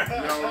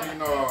 You know what I mean?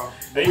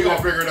 But we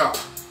gonna figure it out.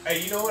 Hey,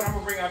 you know what? I'm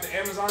gonna bring out the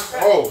Amazon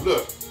pack. Oh,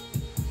 look.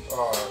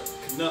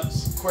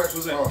 Nuts.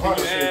 Questions.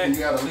 Can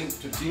you add a link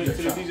to the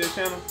DJ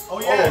channel?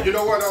 Oh yeah. Oh, you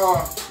know what?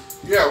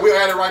 Yeah, we'll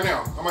add it right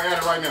now. I'm gonna add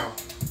it right now.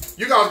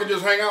 You guys can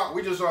just hang out.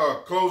 We just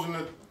closing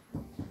the,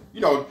 you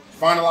know,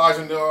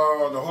 finalizing the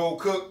whole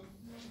cook,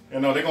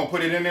 and they're gonna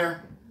put it in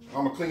there.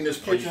 I'm gonna clean this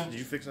kitchen. Did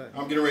you fix that?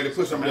 I'm getting ready to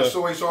put some of that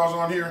soy sauce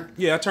on here.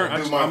 Yeah,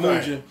 I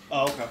moved you.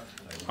 Oh, okay.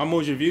 I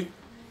moved your view.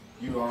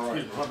 You all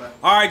right?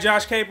 All right,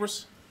 Josh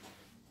Capers.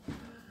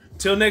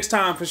 Till next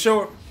time, for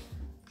sure.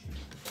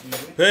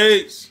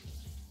 Peace.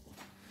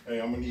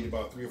 Hey, I'm gonna need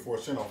about 3 or 4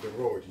 cents off the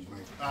royalties,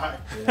 man. All right.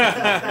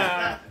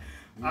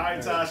 All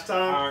right, Tosh,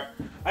 time. All right.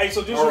 Hey,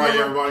 so just all right,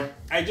 remember, everybody.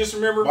 Hey, just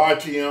remember. Bye,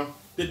 TM.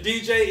 The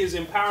DJ is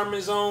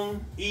Empowerment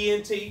Zone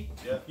ENT.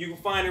 Yeah. You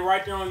can find it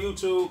right there on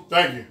YouTube.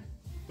 Thank you.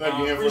 Thank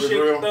you, Ian, for the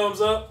appreciate grill. the thumbs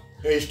up.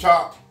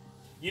 H-Top.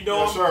 You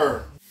know yes,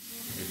 sir.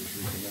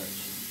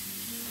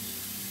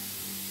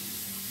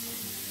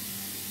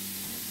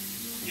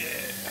 Yeah.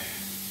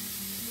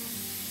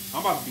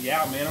 I'm about to be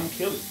out, man. I'm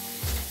killing.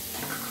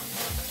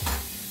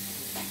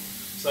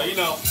 So, you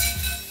know,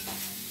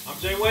 I'm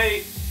Jay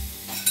Wade.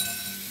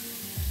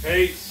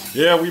 Peace.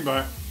 Yeah, we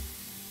back.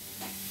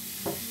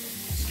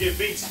 Skip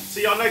Beats.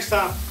 See y'all next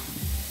time.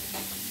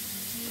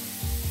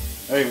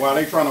 Hey, while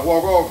they trying to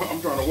walk off,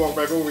 I'm trying to walk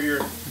back over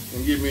here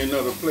and give me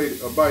another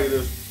plate, a bite of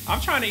this. I'm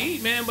trying to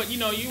eat, man, but you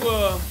know, you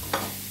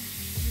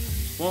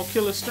won't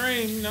kill a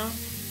stream, you know.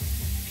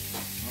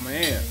 I'm an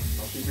ass.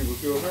 I see people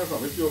still have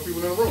something. There's still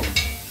people in the room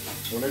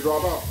when they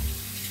drop out.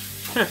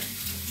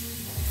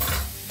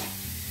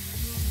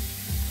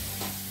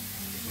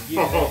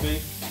 Yeah,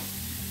 baby.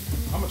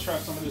 I'm gonna try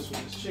some of this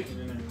with this chicken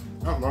in there.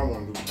 That's what I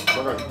want to do. I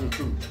got to do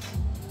too.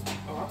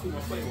 Oh, I'll put my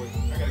plate away.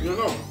 I gotta You get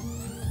know.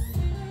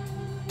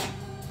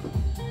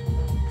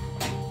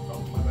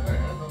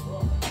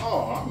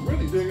 Oh, I'm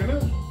really digging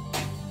this.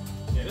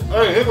 Yeah, this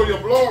Hey, here go your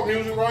blog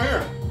music right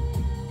here.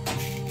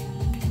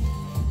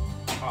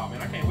 Oh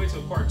man, I can't wait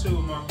till part 2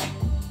 of my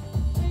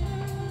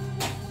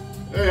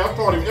Hey, I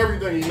taught him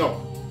everything he know.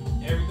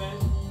 everything.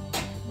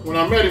 When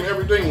I met him,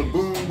 everything was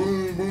boom,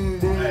 boom, boom,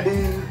 boom,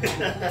 boom.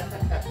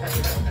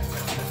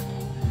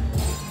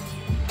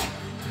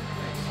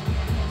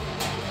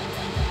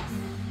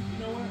 You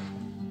know what?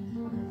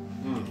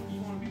 You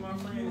want to be my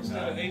friend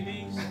instead of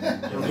AB's?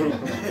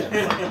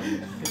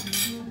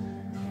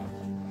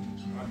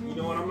 You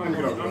know what? I'm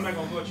not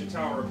gonna go at your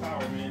tower of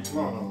power, man.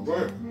 No, go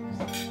ahead.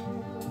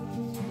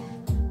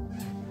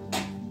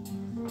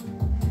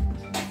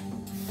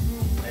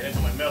 Hey,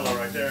 that's my mellow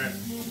right there.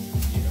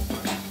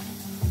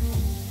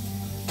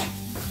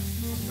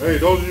 Hey,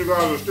 those of you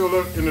guys who are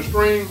still in the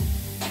stream,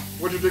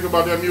 what you think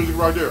about that music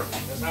right there?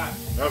 That's hot.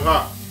 That's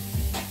hot.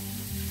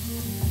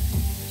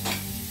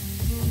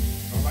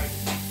 I like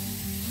it.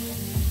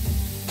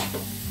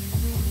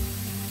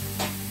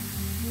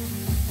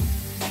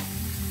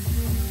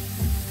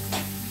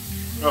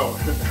 Oh,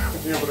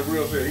 yeah, but the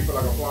grill said he feel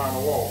like a fly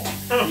on the wall.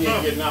 He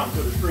ain't getting out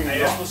until the stream Hey,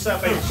 drops. that's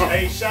what's up.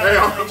 Hey, shout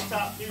out to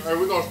H-Top Music. Hey,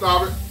 we're gonna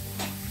stop it.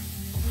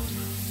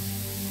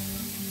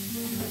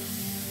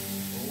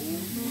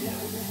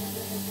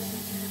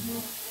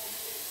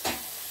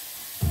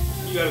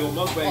 You gotta go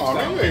mukbang Oh,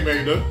 man, style. you ain't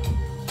made this.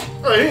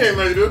 Hey, he ain't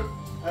made this.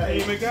 Hey,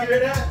 You make that? hear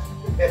that?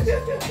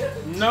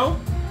 No.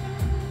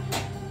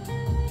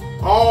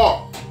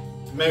 Oh,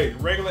 Nate,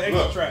 Regular extra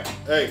look. track.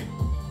 Hey,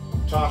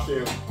 Tosh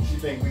said she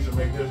think we should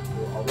make this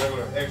a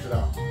regular exit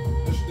out.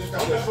 This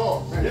got that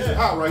sauce. Man, this is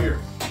hot right here.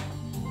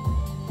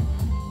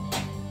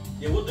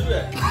 Yeah, we'll do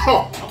that.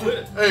 Oh, I'm with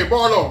it. hey,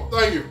 Barlow,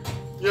 thank you.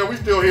 Yeah, we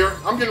still here.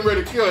 I'm getting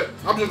ready to kill it.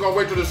 I'm just gonna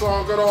wait till the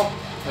song cut off,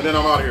 and then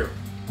I'm out of here.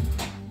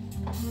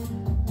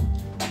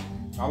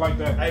 I like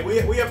that. Hey, we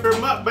up here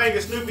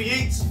mukbanging Snoopy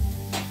Eats.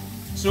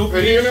 Snoopy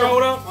Hey, he in there?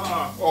 showed up.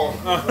 Oh,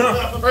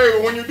 hey,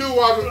 but when you do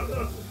watch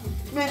it,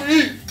 Snoopy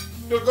Eat,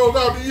 just goes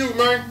out to you,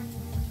 man.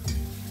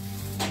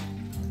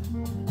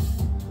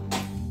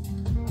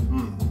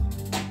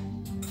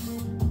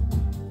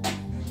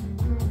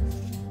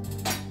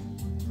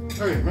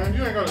 Hey, man,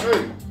 you ain't gotta,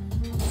 hey,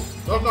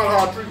 that's not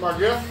how I treat my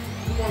guests.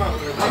 Come on out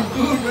there, man. I'm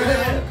good,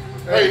 man.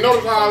 Hey,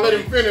 notice how I let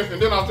him finish,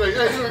 and then I'll say,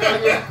 hey, you ain't gotta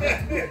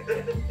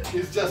do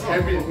It's just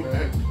heavy. Yeah,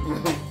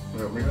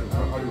 man,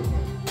 how do it?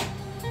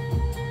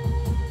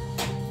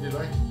 You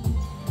like?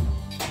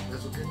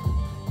 That's okay.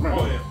 Man.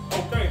 Oh yeah.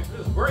 Okay,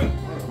 this is great.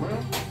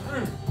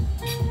 Man.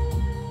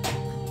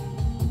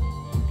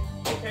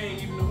 Okay,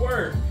 ain't even the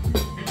word. Give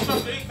me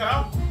something to eat,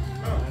 Kyle.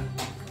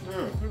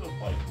 Yeah. Here's a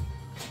plate.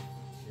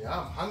 Yeah,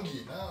 I'm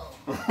hungry now.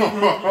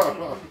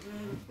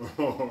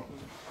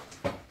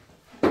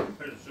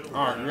 Here's a silver.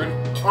 All right, you ready?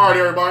 All right,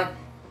 everybody.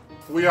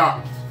 We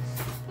out.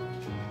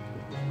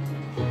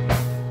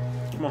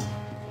 Come on.